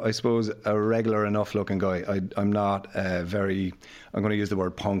am, I suppose, a regular enough looking guy. I'm not very, I'm going to use the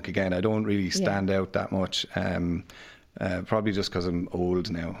word punk again. I don't really stand out that much. Probably just because I'm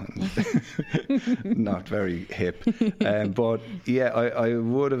old now and not very hip. But yeah, I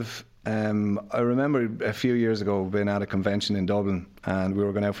would have. I remember a few years ago being at a convention in Dublin, and we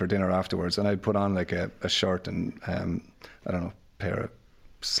were going out for dinner afterwards, and I'd put on like a shirt and I don't know, pair of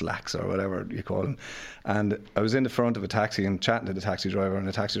slacks or whatever you call them, and I was in the front of a taxi and chatting to the taxi driver, and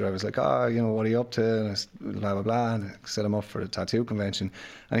the taxi driver was like, you know, what are you up to, and blah blah blah, and I set him up for the tattoo convention,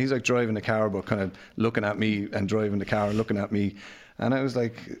 and he's like driving the car but kind of looking at me and driving the car and looking at me, and I was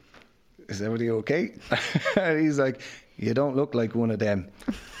like, is everybody okay? And he's like, you don't look like one of them.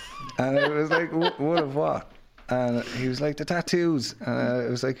 And I was like, what of what? And he was like, the tattoos. And I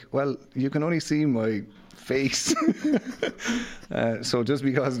was like, well, you can only see my face. So just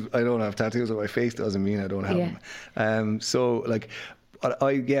because I don't have tattoos on my face doesn't mean I don't have them. So like,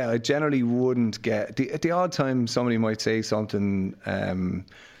 I generally wouldn't get the odd time somebody might say something,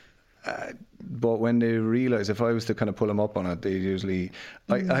 but when they realise, if I was to kind of pull them up on it, they usually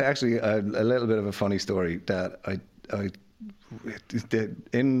I actually a little bit of a funny story that I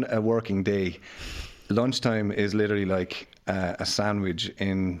in a working day, lunchtime is literally like a sandwich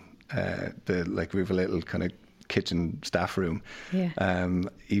in we have a little kind of kitchen staff room. Yeah.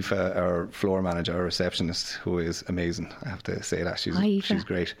 Aoife, our floor manager, our receptionist, who is amazing, I have to say that. She's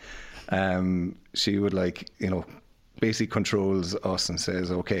great. She would basically controls us and says,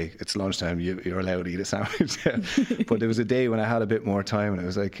 okay, it's lunchtime, you're allowed to eat a sandwich. But there was a day when I had a bit more time and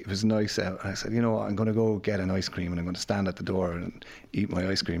it was nice out. And I said, you know what, I'm going to go get an ice cream and I'm going to stand at the door and eat my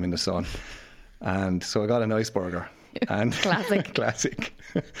ice cream in the sun. And so I got an iceberger. And classic.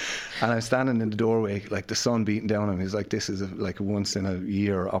 And I'm standing in the doorway, like the sun beating down on me. It's like, this is a once in a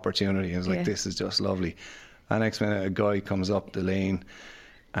year opportunity. It's like, this is just lovely. And next minute, a guy comes up the lane,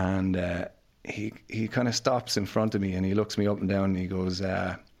 and he kind of stops in front of me, and he looks me up and down, and he goes,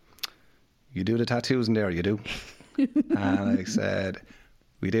 "You do the tattoos in there, you do?" And I said,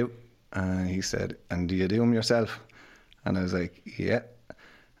 "We do." And he said, "And do you do them yourself?" And I was like, "Yeah."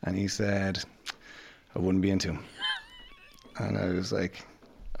 And he said, "I wouldn't be into them." And I was like,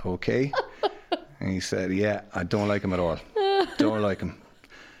 okay. And he said, "Yeah, I don't like him at all. Don't like him."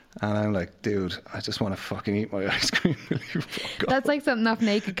 And I'm like, dude, I just want to fucking eat my ice cream. That's like something off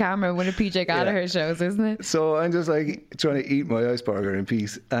Naked Camera, one of PJ Gallagher shows, isn't it? So I'm just like trying to eat my iceberger in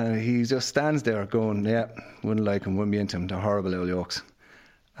peace. And he just stands there going, "Yeah, wouldn't like him, wouldn't be into him. They're horrible little yolks."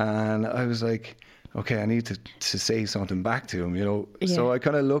 And I was like, okay, I need to say something back to him, Yeah. So I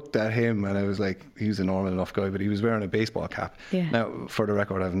kind of looked at him and I was like, he was a normal enough guy, but he was wearing a baseball cap. Yeah. Now, for the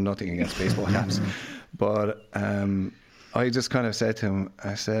record, I have nothing against baseball caps. But I just kind of said to him,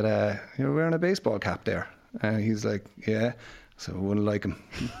 I said, "You're wearing a baseball cap there." And he's like, "Yeah." So I wouldn't like him.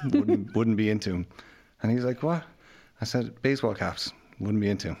 wouldn't be into him. And he's like, "What?" I said, "Baseball caps. Wouldn't be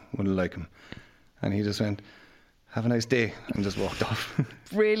into him. Wouldn't like him." And he just went, "Have a nice day," and just walked off.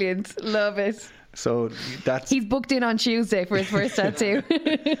 Brilliant. Love it. So he's booked in on Tuesday for his first tattoo.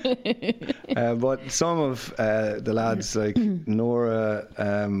 But some of the lads, like Nora,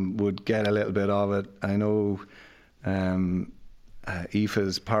 would get a little bit of it. I know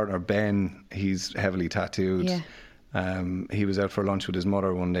Aoife's partner Ben, he's heavily tattooed. Yeah. He was out for lunch with his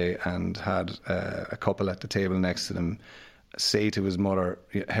mother one day and had a couple at the table next to them say to his mother,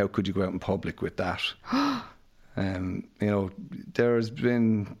 "How could you go out in public with that?" There's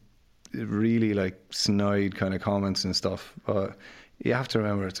been really snide kind of comments and stuff, but you have to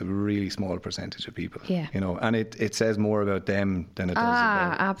remember it's a really small percentage of people. Yeah. And it says more about them than it does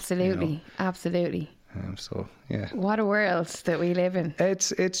about, absolutely. Absolutely. So yeah, what a world that we live in.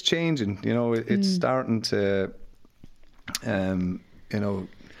 It's changing. It's starting to.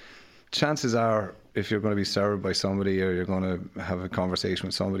 Chances are, if you're going to be served by somebody or you're going to have a conversation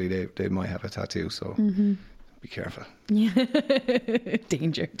with somebody, they might have a tattoo. So be careful. Yeah,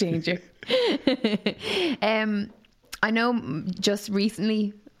 danger. I know just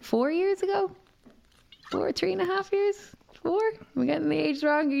recently, 4 years ago, 3.5 years. 4? We're getting the age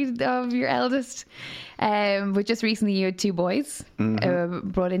wrong of your eldest. But just recently you had 2 boys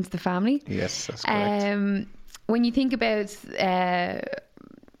brought into the family. Yes, that's correct. When you think about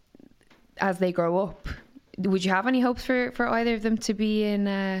as they grow up, would you have any hopes for either of them to be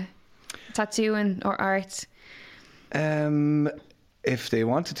in tattooing or art? If they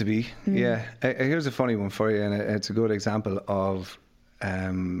wanted to be, yeah. Here's a funny one for you, and it's a good example of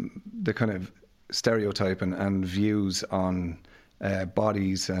the kind of stereotyping and views on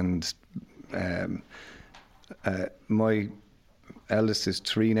bodies. And my eldest is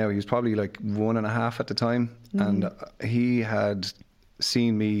 3 now. He was probably 1.5 at the time, and he had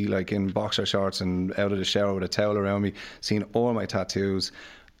seen me in boxer shorts and out of the shower with a towel around me, seen all my tattoos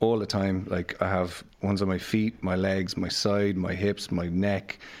all the time. I have ones on my feet, my legs, my side, my hips, my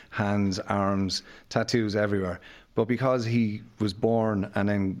neck, hands, arms, tattoos everywhere. But because he was born and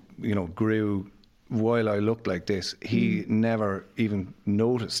then grew while I looked like this, he never even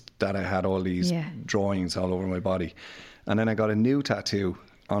noticed that I had all these drawings all over my body. And then I got a new tattoo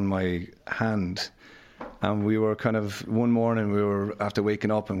on my hand, and we were kind of, one morning we were after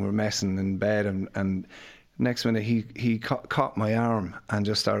waking up and we were messing in bed, and next minute he caught my arm and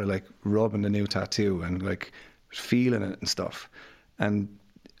just started rubbing the new tattoo and feeling it and stuff. And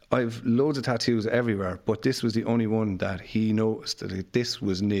I've loads of tattoos everywhere, but this was the only one that he noticed that this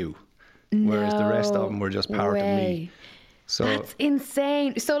was new. Whereas the rest of them were just part of me. So that's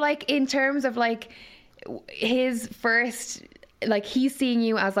insane. So in terms of his first, he's seeing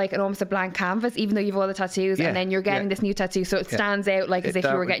you as an almost a blank canvas, even though you've all the tattoos, and then you're getting this new tattoo, so it stands out as if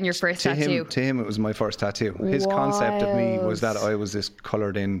you were getting your first tattoo. To him it was my first tattoo. His concept of me was that I was this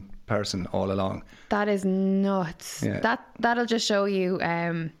coloured in person all along. That is nuts. That'll just show you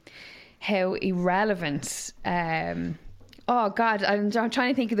how irrelevant Oh God, I'm trying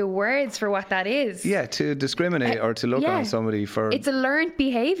to think of the words for what that is. Yeah, to discriminate or to look on somebody for... It's a learned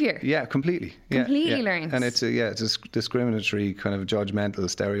behaviour. Yeah, completely. Completely learned. And it's a discriminatory kind of judgmental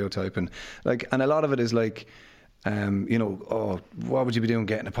stereotyping. Like, and a lot of it is like, what would you be doing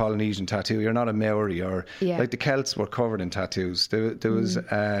getting a Polynesian tattoo? You're not a Maori. Or like the Celts were covered in tattoos. There was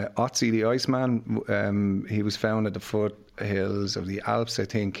Otzi the Iceman. He was found at the foothills of the Alps, I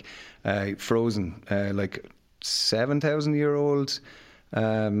think, frozen, like 7,000-year-old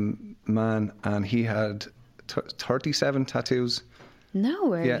man, and he had 37 tattoos. No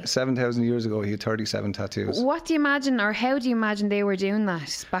way. Yeah, 7,000 years ago, he had 37 tattoos. What do you imagine, or how do you imagine they were doing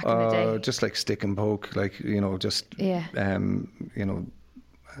that back in the day? Just like stick and poke, like,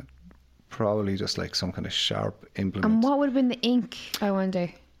 probably just like some kind of sharp implement. And what would have been the ink, I wonder?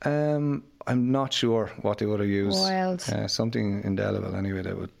 I'm not sure what they would have used. Wild. Something indelible anyway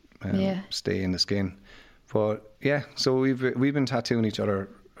that would stay in the skin. But yeah, so we've been tattooing each other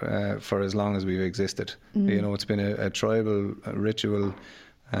for as long as we've existed. It's been a tribal ritual,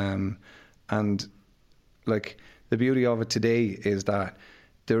 and like the beauty of it today is that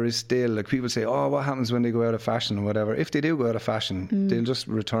there is still, like, people say, oh, what happens when they go out of fashion or whatever? If they do go out of fashion, they'll just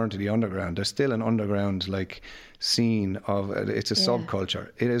return to the underground. There's still an underground like scene of it's a subculture.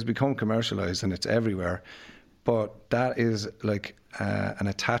 It has become commercialized and it's everywhere, but that is like an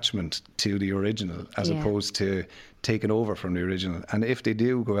attachment to the original as opposed to taken over from the original. And if they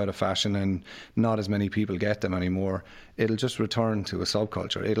do go out of fashion and not as many people get them anymore, it'll just return to a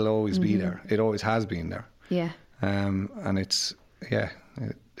subculture. It'll always be there. It always has been there. Yeah. And it's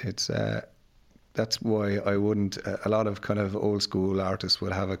that's why I wouldn't, a lot of kind of old school artists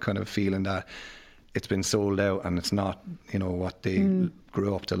would have a kind of feeling that it's been sold out and it's not, what they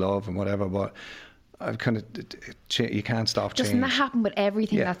grew up to love and whatever. But I've kind of, you can't stop change. Doesn't that happen with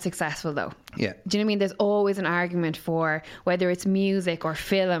everything that's successful though? Yeah. Do you know what I mean? There's always an argument for whether it's music or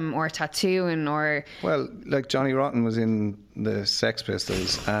film or tattooing or... Well, like Johnny Rotten was in the Sex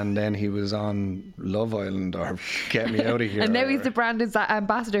Pistols and then he was on Love Island or Get Me Out of Here. And now he's the brand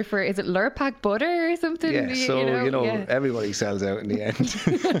ambassador for, is it Lurpak Butter or something? Yeah, so, everybody sells out in the end.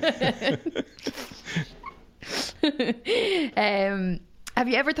 Have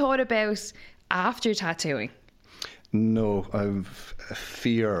you ever thought about after tattooing? No, I've a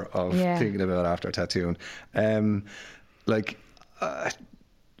fear of thinking about after tattooing. The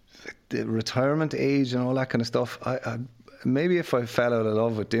retirement age and all that kind of stuff, I maybe if I fell out of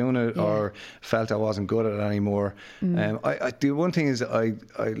love with doing it or felt I wasn't good at it anymore. The one thing is, I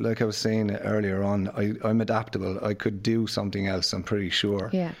like I was saying earlier on, I'm adaptable. I could do something else, I'm pretty sure.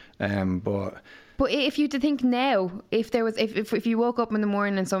 Yeah. But if you to think now, if you woke up in the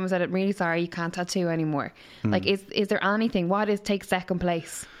morning and someone said, "I'm really sorry, you can't tattoo anymore," like is there anything? Takes second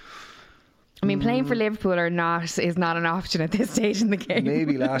place? I mean, playing for Liverpool or not is not an option at this stage in the game.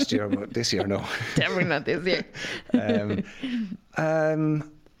 Maybe last year, but this year, no. Definitely not this year.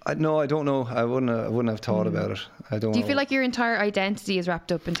 No, I don't know. I wouldn't have thought about it. I don't. Do you feel like your entire identity is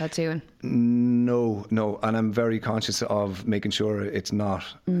wrapped up in tattooing? No, and I'm very conscious of making sure it's not.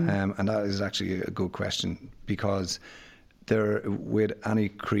 And that is actually a good question, because with any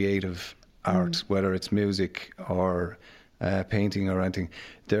creative art, whether it's music or painting or anything,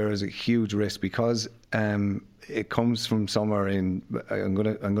 there is a huge risk, because it comes from somewhere in, I'm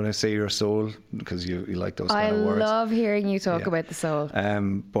gonna say your soul, because you like those kind of words. I love hearing you talk about the soul.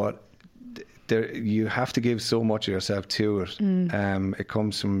 But you have to give so much of yourself to it. It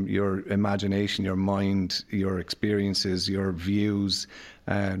comes from your imagination, your mind, your experiences, your views,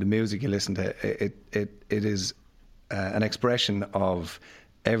 the music you listen to. It is an expression of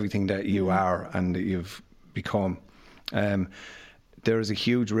everything that you are and that you've become. There is a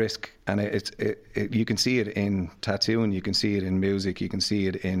huge risk, and you can see it in tattooing, you can see it in music, you can see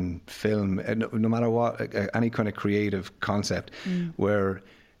it in film, no matter what, any kind of creative concept where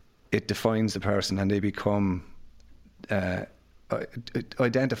it defines the person and they become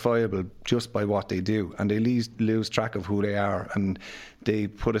identifiable just by what they do, and they lose track of who they are, and they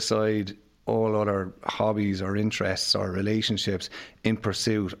put aside all other hobbies or interests or relationships in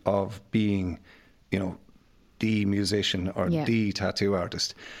pursuit of being, the musician or the tattoo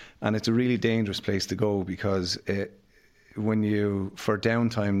artist. And it's a really dangerous place to go, because for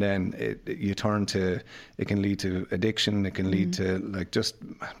downtime, then you turn to, it can lead to addiction, it can lead to like just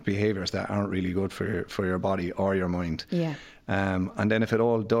behaviours that aren't really good for your body or your mind. Yeah. And then if it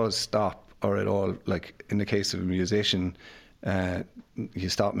all does stop, or it all, like in the case of a musician, you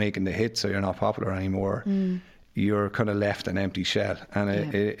stop making the hits, so you're not popular anymore, you're kind of left an empty shell. And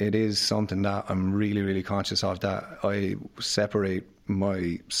it is something that I'm really, really conscious of, that I separate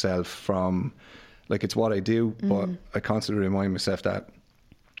myself from like it's what I do, but I constantly remind myself that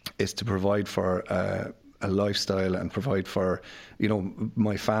it's to provide for a lifestyle and provide for, you know,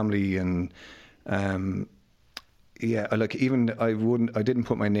 my family. And yeah, like even I didn't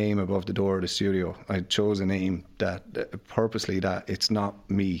put my name above the door of the studio. I chose a name that purposely, that it's not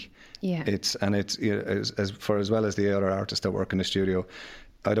me. Yeah. It's you know, as well as the other artists that work in the studio,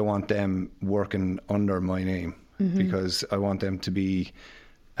 I don't want them working under my name, because I want them to be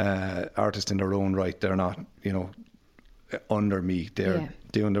artists in their own right. They're not, you know, under me. They're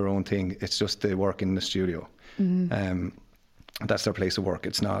doing their own thing. It's just they work in the studio. That's their place of work.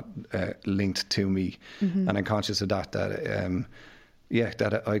 It's not linked to me, and I'm conscious of that. That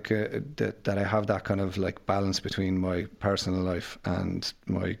I have that kind of like balance between my personal life and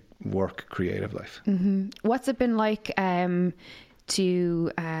my work creative life. What's it been like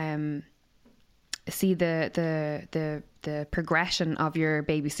to see the progression of your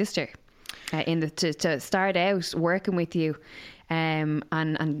baby sister to start out working with you and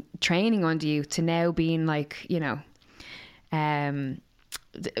training under you, to now being like, you know,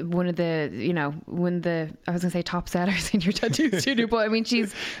 one of the I was gonna say top sellers in your tattoo studio, but I mean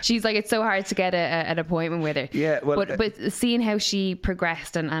she's like, it's so hard to get an appointment with her. Yeah, well, but seeing how she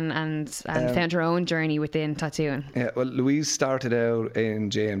progressed and found her own journey within tattooing. Yeah, well, Louise started out in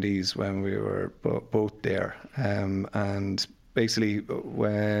JMD's when we were both there, and basically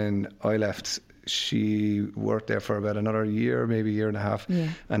when I left, she worked there for about another year, maybe a year and a half,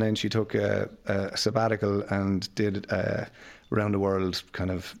 and then she took a sabbatical and did around the world kind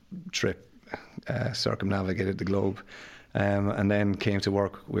of trip, circumnavigated the globe, and then came to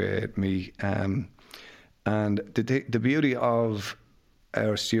work with me. And the beauty of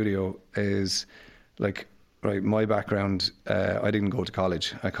our studio is, like, right, my background, I didn't go to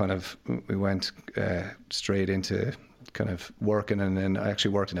college. We went straight into kind of working, and then I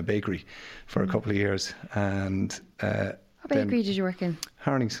actually worked in a bakery for a couple of years. And what bakery did you work in?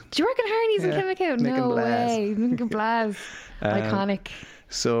 Harney's. Did you work in Harney's in Kilmacow? No way. Nick and Blaz. Iconic.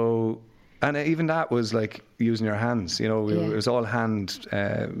 So, and even that was like using your hands, you know, it was all hand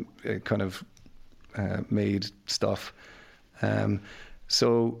kind of made stuff.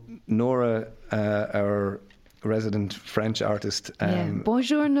 So Nora, our resident French artist,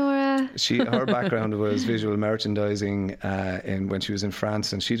 bonjour Nora. Her background was visual merchandising when she was in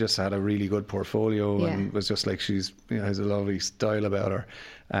France, and she just had a really good portfolio and was just like, she's, you know, has a lovely style about her.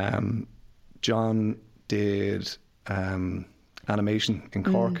 John did animation in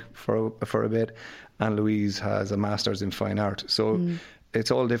Cork for a bit, and Louise has a master's in fine art. So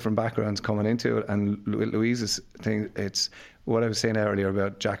it's all different backgrounds coming into it. And Louise's thing, it's what I was saying earlier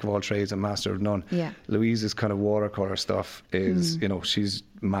about jack of all trades and master of none. Yeah. Louise's kind of watercolour stuff is, you know, she's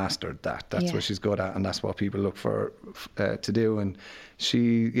mastered that. That's what she's good at, and that's what people look for to do. And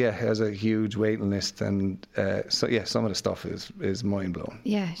she, has a huge waiting list, and some of the stuff is mind blowing.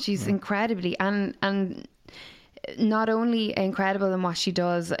 Yeah, she's incredibly and not only incredible in what she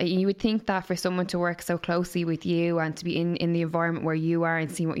does. You would think that for someone to work so closely with you and to be in the environment where you are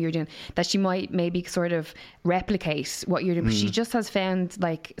and see what you're doing, that she might maybe sort of replicate what you're doing. But she just has found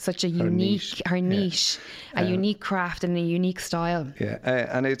like such a unique niche, a unique craft and a unique style. Yeah,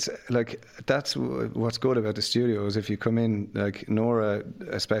 and it's like, that's what's good about the studio, is if you come in, like Nora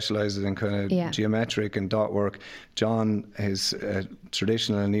specialises in kind of geometric and dot work. John, his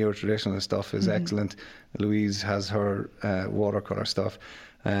traditional and neo-traditional stuff is excellent. Louise has her watercolour stuff,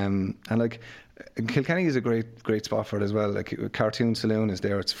 and like Kilkenny is a great spot for it as well. Like Cartoon Saloon is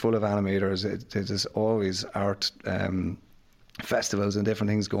there; it's full of animators. There's always art festivals and different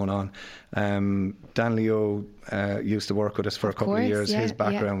things going on. Dan Leo used to work with us for a couple of years. His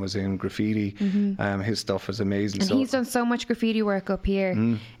background was in graffiti. His stuff was amazing. And he's done so much graffiti work up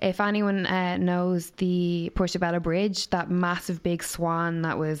here. If anyone knows the Portobello Bridge, that massive big swan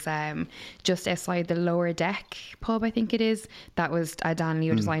that was just outside the lower deck pub, I think it is, that was a Dan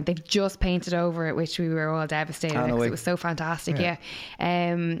Leo design. They've just painted over it, which we were all devastated because it was so fantastic.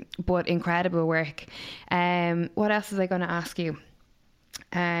 But incredible work. What else was I going to ask you?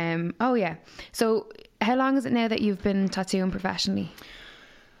 So how long is it now that you've been tattooing professionally?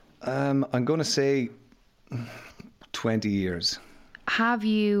 I'm going to say 20 years. Have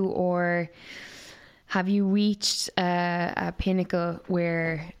you reached a pinnacle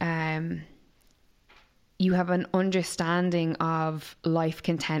where you have an understanding of life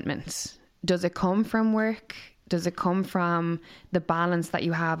contentment? Does it come from work? Does it come from the balance that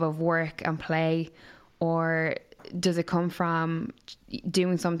you have of work and play? Or does it come from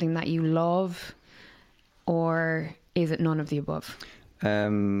doing something that you love? Or is it none of the above?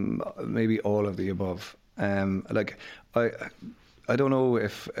 Maybe all of the above. Like I I don't know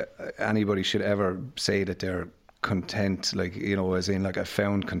if anybody should ever say that they're content, like, you know, as in like I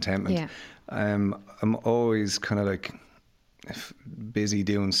found contentment. Yeah. I'm always kind of like busy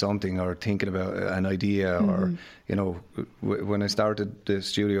doing something or thinking about an idea, or, you know, when I started the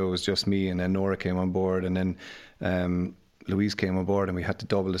studio, it was just me, and then Nora came on board, and then Louise came on board, and we had to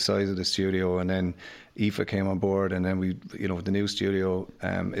double the size of the studio, and then Aoife came on board, and then we, you know, the new studio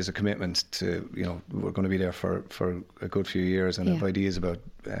is a commitment to, you know, we're going to be there for a good few years, and have ideas about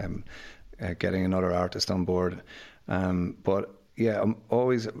getting another artist on board. But yeah, I'm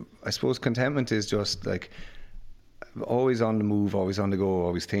always, I suppose contentment is just like always on the move, always on the go,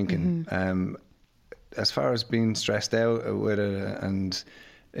 always thinking. As far as being stressed out with it, and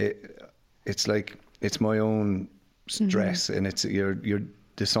it's like, it's my own stress, and it's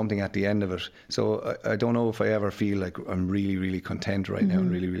there's something at the end of it. So I don't know if I ever feel like I'm really, really content right now,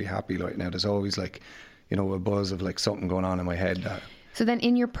 and really, really happy right now. There's always like, you know, a buzz of like something going on in my head. So then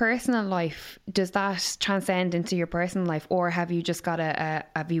in your personal life, does that transcend into your personal life, or have you just got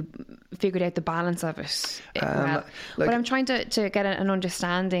have you figured out the balance of it? What I'm trying to get an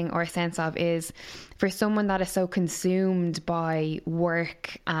understanding or a sense of is, for someone that is so consumed by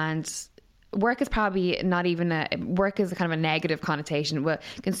work, and work is probably not even work is a kind of a negative connotation, but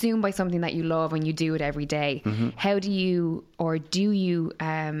consumed by something that you love and you do it every day. How do you, or do you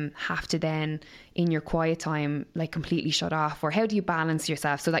have to then in your quiet time like completely shut off, or how do you balance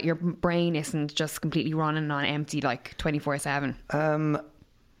yourself so that your brain isn't just completely running on empty like 24/7?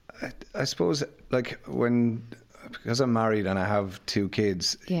 I suppose like because I'm married and I have 2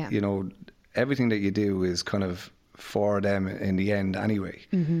 kids, you know, everything that you do is kind of for them in the end anyway,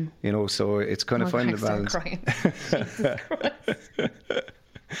 you know, so it's kind of finding the balance.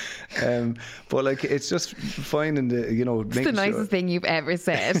 But like, it's just finding the, you know, it's the nicest thing you've ever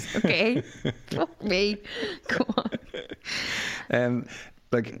said. Okay. Fuck me. Go on.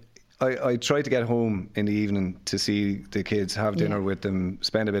 Like I try to get home in the evening to see the kids, have dinner with them,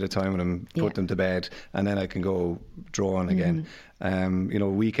 spend a bit of time with them, put them to bed, and then I can go draw on again. You know,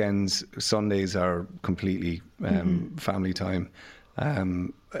 weekends, Sundays are completely family time.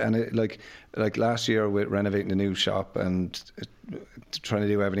 And it, like last year with renovating the new shop and trying to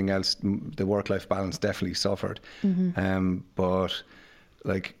do everything else, the work-life balance definitely suffered. But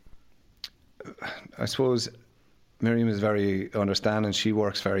like, I suppose Miriam is very understanding. She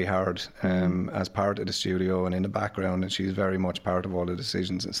works very hard as part of the studio and in the background, and she's very much part of all the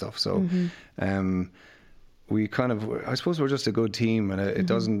decisions and stuff. So we kind of, I suppose we're just a good team, and it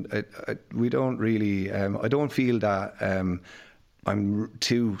doesn't, we don't really, I don't feel that I'm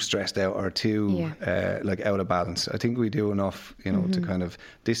too stressed out or too like out of balance. I think we do enough, you know, to kind of,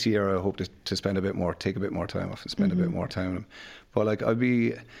 this year I hope to spend a bit more, take a bit more time off and spend a bit more time with them. But like, I'd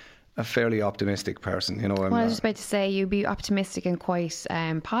be a fairly optimistic person, you know. Well, I was just about to say, you'd be optimistic and quite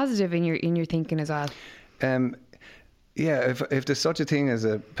positive in your thinking as well. Yeah, if there's such a thing as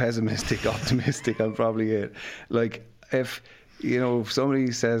a pessimistic optimistic, I'm probably it. Like, if, you know, if somebody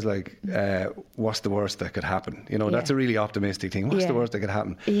says like, what's the worst that could happen? You know, that's a really optimistic thing. What's the worst that could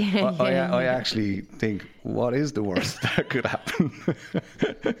happen? I actually think, what is the worst that could happen?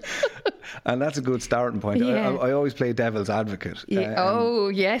 And that's a good starting point. I always play devil's advocate. Oh,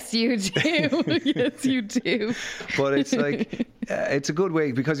 yes, you do. Yes, you do. But it's like, it's a good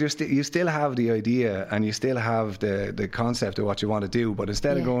way, because you still have the idea and you still have the concept of what you want to do. But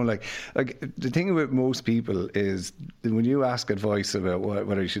instead of going like the thing with most people is when you ask advice about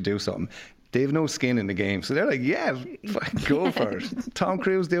whether you should do something, they have no skin in the game, so they're like, yeah, go for it. Tom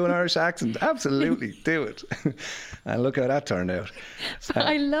Cruise doing Irish accent, absolutely, do it. And look how that turned out.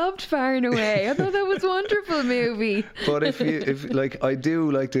 I loved Far and Away. I thought that was a wonderful movie. But if like, I do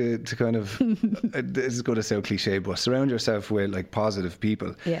like to kind of, this is going to sound cliche, but surround yourself with like positive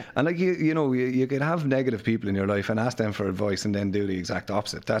people. And like, you know, you can have negative people in your life and ask them for advice and then do the exact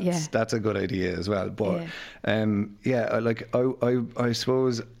opposite. That's a good idea as well. But like I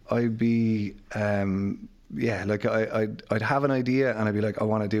suppose I'd be like I'd have an idea and I'd be like, I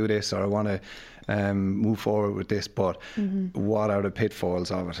want to do this, or I want to move forward with this, but what are the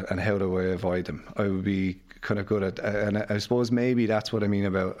pitfalls of it and how do I avoid them? I would be kind of good at, and I suppose maybe that's what I mean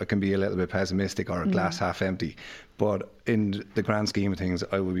about, I can be a little bit pessimistic or a glass half empty, but in the grand scheme of things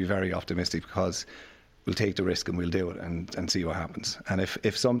I would be very optimistic, because we'll take the risk and we'll do it and see what happens. And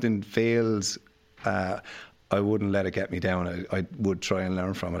if something fails, I wouldn't let it get me down. I would try and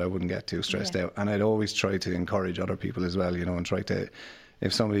learn from it. I wouldn't get too stressed out. And I'd always try to encourage other people as well, you know, and try to,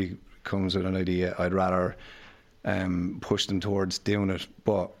 if somebody comes with an idea, I'd rather push them towards doing it.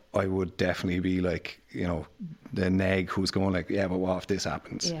 But I would definitely be like, you know, the neg who's going like, yeah, but what if this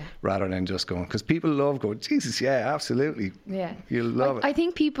happens? Yeah. Rather than just going, because people love going, Jesus, yeah, absolutely. Yeah. You'll love it. I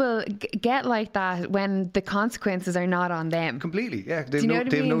think people get like that when the consequences are not on them. Completely, yeah. They've,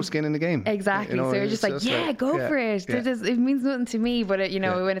 they've no skin in the game. Exactly. You know, so you're just like, yeah, go for it. Yeah. It means nothing to me, but it, you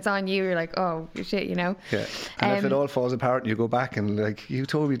know, when it's on you, you're like, oh shit, you know. Yeah. And if it all falls apart, you go back and like, you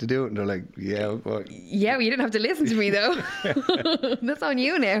told me to do it, and they're like, yeah, well, yeah, well, you didn't have to listen to me though. That's on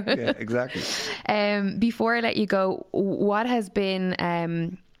you now. Yeah, exactly. Before I let you go, what has been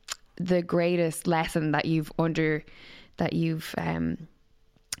the greatest lesson that you've learned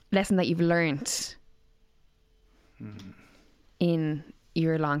in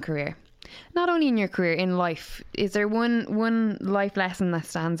your long career? Not only in your career, in life. Is there one life lesson that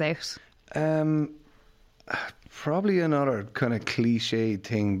stands out? Probably another kind of cliche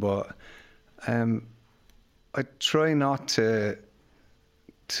thing, but I try not to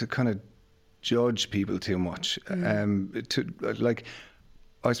kind of judge people too much. To like,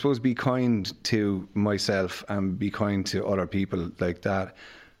 I suppose, be kind to myself and be kind to other people like that.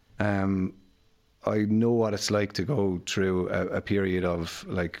 I know what it's like to go through a period of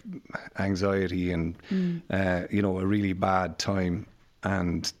like anxiety and you know, a really bad time,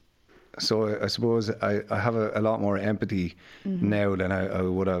 and so I suppose I have a lot more empathy now than I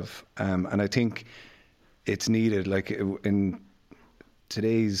would have, and I think it's needed, like in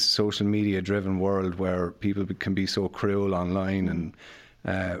today's social media driven world where people can be so cruel online and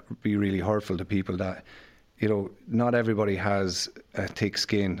be really hurtful to people, that, you know, not everybody has a thick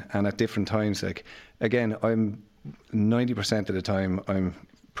skin, and at different times, like, again, I'm 90% of the time I'm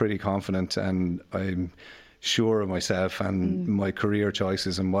pretty confident and I'm sure of myself and my career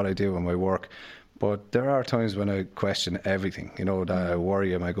choices and what I do and my work. But there are times when I question everything, you know, that I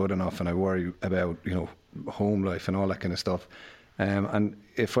worry, am I good enough? And I worry about, you know, home life and all that kind of stuff. And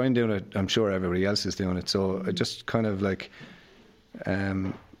if I'm doing it, I'm sure everybody else is doing it. So I just kind of like,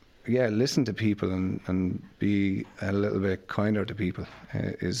 listen to people and be a little bit kinder to people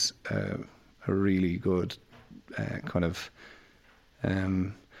is a really good kind of,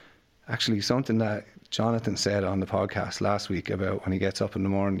 actually something that Jonathan said on the podcast last week about when he gets up in the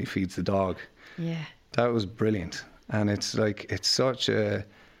morning, he feeds the dog. Yeah. That was brilliant. And it's like, it's such a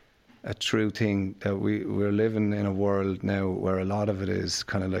true thing that we're living in a world now where a lot of it is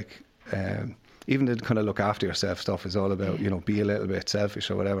kind of like, even the kind of look after yourself stuff is all about, you know, be a little bit selfish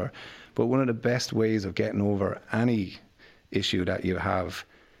or whatever. But one of the best ways of getting over any issue that you have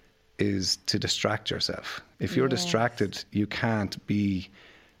is to distract yourself. If you're distracted, you can't be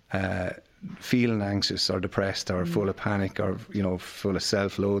feeling anxious or depressed or full of panic or, you know, full of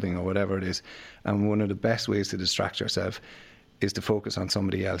self-loathing or whatever it is. And one of the best ways to distract yourself is to focus on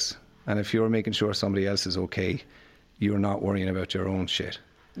somebody else. And if you're making sure somebody else is okay, you're not worrying about your own shit.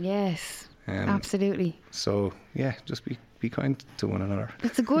 Yes, absolutely. So yeah, just be kind to one another.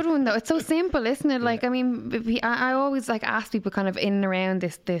 It's a good one though. It's so simple, isn't it? Like, I mean, I always like ask people kind of in and around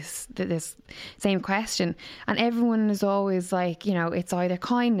this same question, and everyone is always like, you know, it's either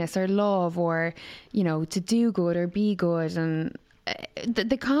kindness or love or, you know, to do good or be good. And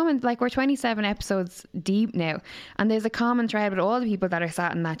the common, like, we're 27 episodes deep now, and there's a common thread with all the people that are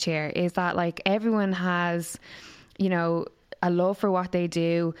sat in that chair is that, like, everyone has, you know, a love for what they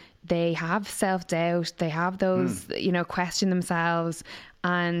do. They have self-doubt, they have those, you know, question themselves,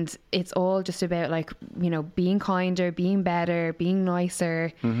 and it's all just about, like, you know, being kinder, being better, being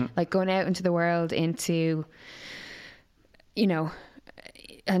nicer, like going out into the world, into, you know,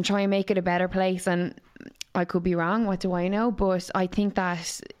 and try and make it a better place. And I could be wrong, what do I know? But I think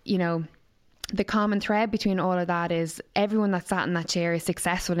that, you know, the common thread between all of that is everyone that sat in that chair is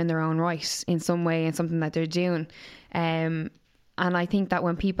successful in their own right in some way, in something that they're doing. And I think that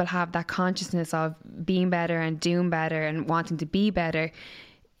when people have that consciousness of being better and doing better and wanting to be better,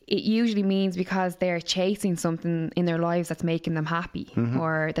 it usually means because they're chasing something in their lives that's making them happy,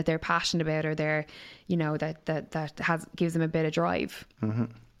 or that they're passionate about, or they're, you know, that gives them a bit of drive.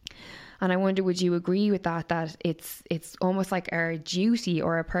 And I wonder, would you agree with that it's almost like our duty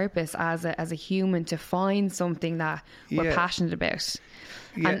or a purpose as a human to find something that we're passionate about?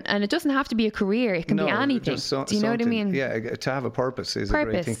 Yeah. And it doesn't have to be a career, it can be anything. Do you know what I mean? Yeah, to have a purpose is a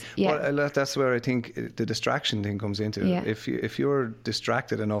great thing. Yeah. Well, that's where I think the distraction thing comes into. Yeah. If you're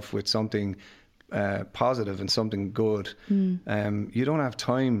distracted enough with something positive and something good, you don't have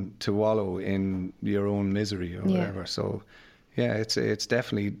time to wallow in your own misery or whatever. So yeah, it's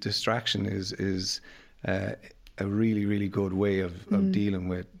definitely, distraction is a really, really good way of dealing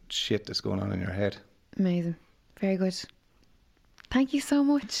with shit that's going on in your head. Amazing. Very good. Thank you so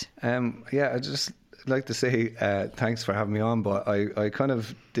much. I just like to say thanks for having me on, but I kind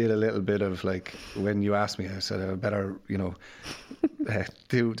of did a little bit of like, when you asked me, I said I better,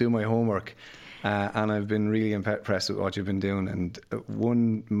 do my homework. And I've been really impressed with what you've been doing. And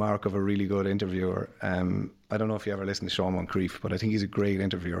one mark of a really good interviewer, I don't know if you ever listened to Sean Moncrief, but I think he's a great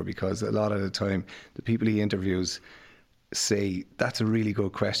interviewer, because a lot of the time the people he interviews say, that's a really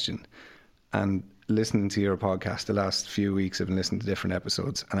good question. And listening to your podcast the last few weeks, I've been listening to different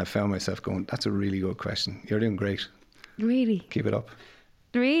episodes, and I found myself going, that's a really good question. You're doing great. Really? Keep it up.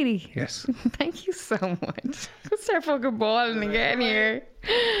 Really? Yes. Thank you so much. I'll start fucking bawling again here.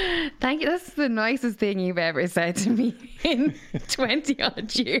 Thank you. That's the nicest thing you've ever said to me in 20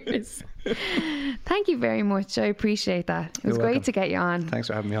 odd years. Thank you very much. I appreciate that. It was great to get you on. Thanks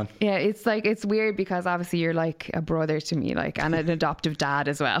for having me on. Yeah, it's like, it's weird because obviously you're like a brother to me, like, and an adoptive dad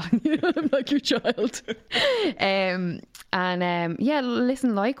as well. I'm like your child. Yeah,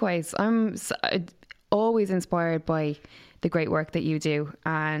 listen, likewise. I'm always inspired by the great work that you do,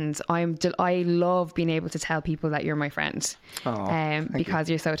 and I love being able to tell people that you're my friend, because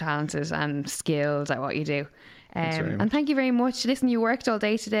you're so talented and skilled at what you do. And thank you very much. Listen, you worked all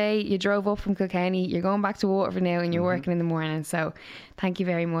day today, you drove up from Kilkenny, you're going back to Waterford now, and you're working in the morning, so thank you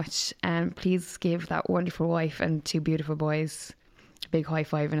very much, and please give that wonderful wife and 2 beautiful boys a big high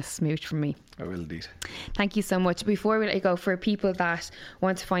five and a smooch from me. I will indeed. Thank you so much. Before we let you go, for people that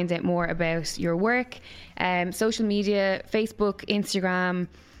want to find out more about your work, social media, Facebook, Instagram,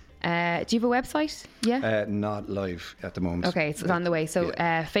 do you have a website? Yeah? Not live at the moment. Okay, so it's on the way. So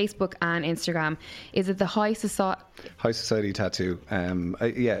Facebook and Instagram. Is it the High Society Tattoo?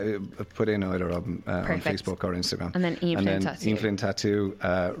 Put in either of them on Facebook or Instagram. And then Ian Flynn Tattoo. Ian Flynn Tattoo,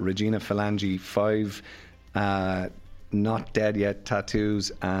 Regina Phalange 5, Not Dead Yet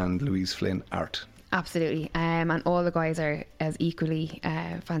Tattoos, and Louise Flynn Art. Absolutely. And all the guys are as equally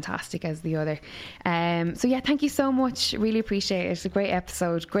fantastic as the other. So yeah, thank you so much. Really appreciate it. It's a great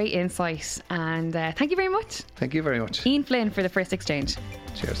episode, great insight, and thank you very much. Thank you very much. Ian Flynn for the First Exchange.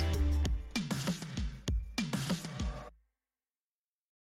 Cheers.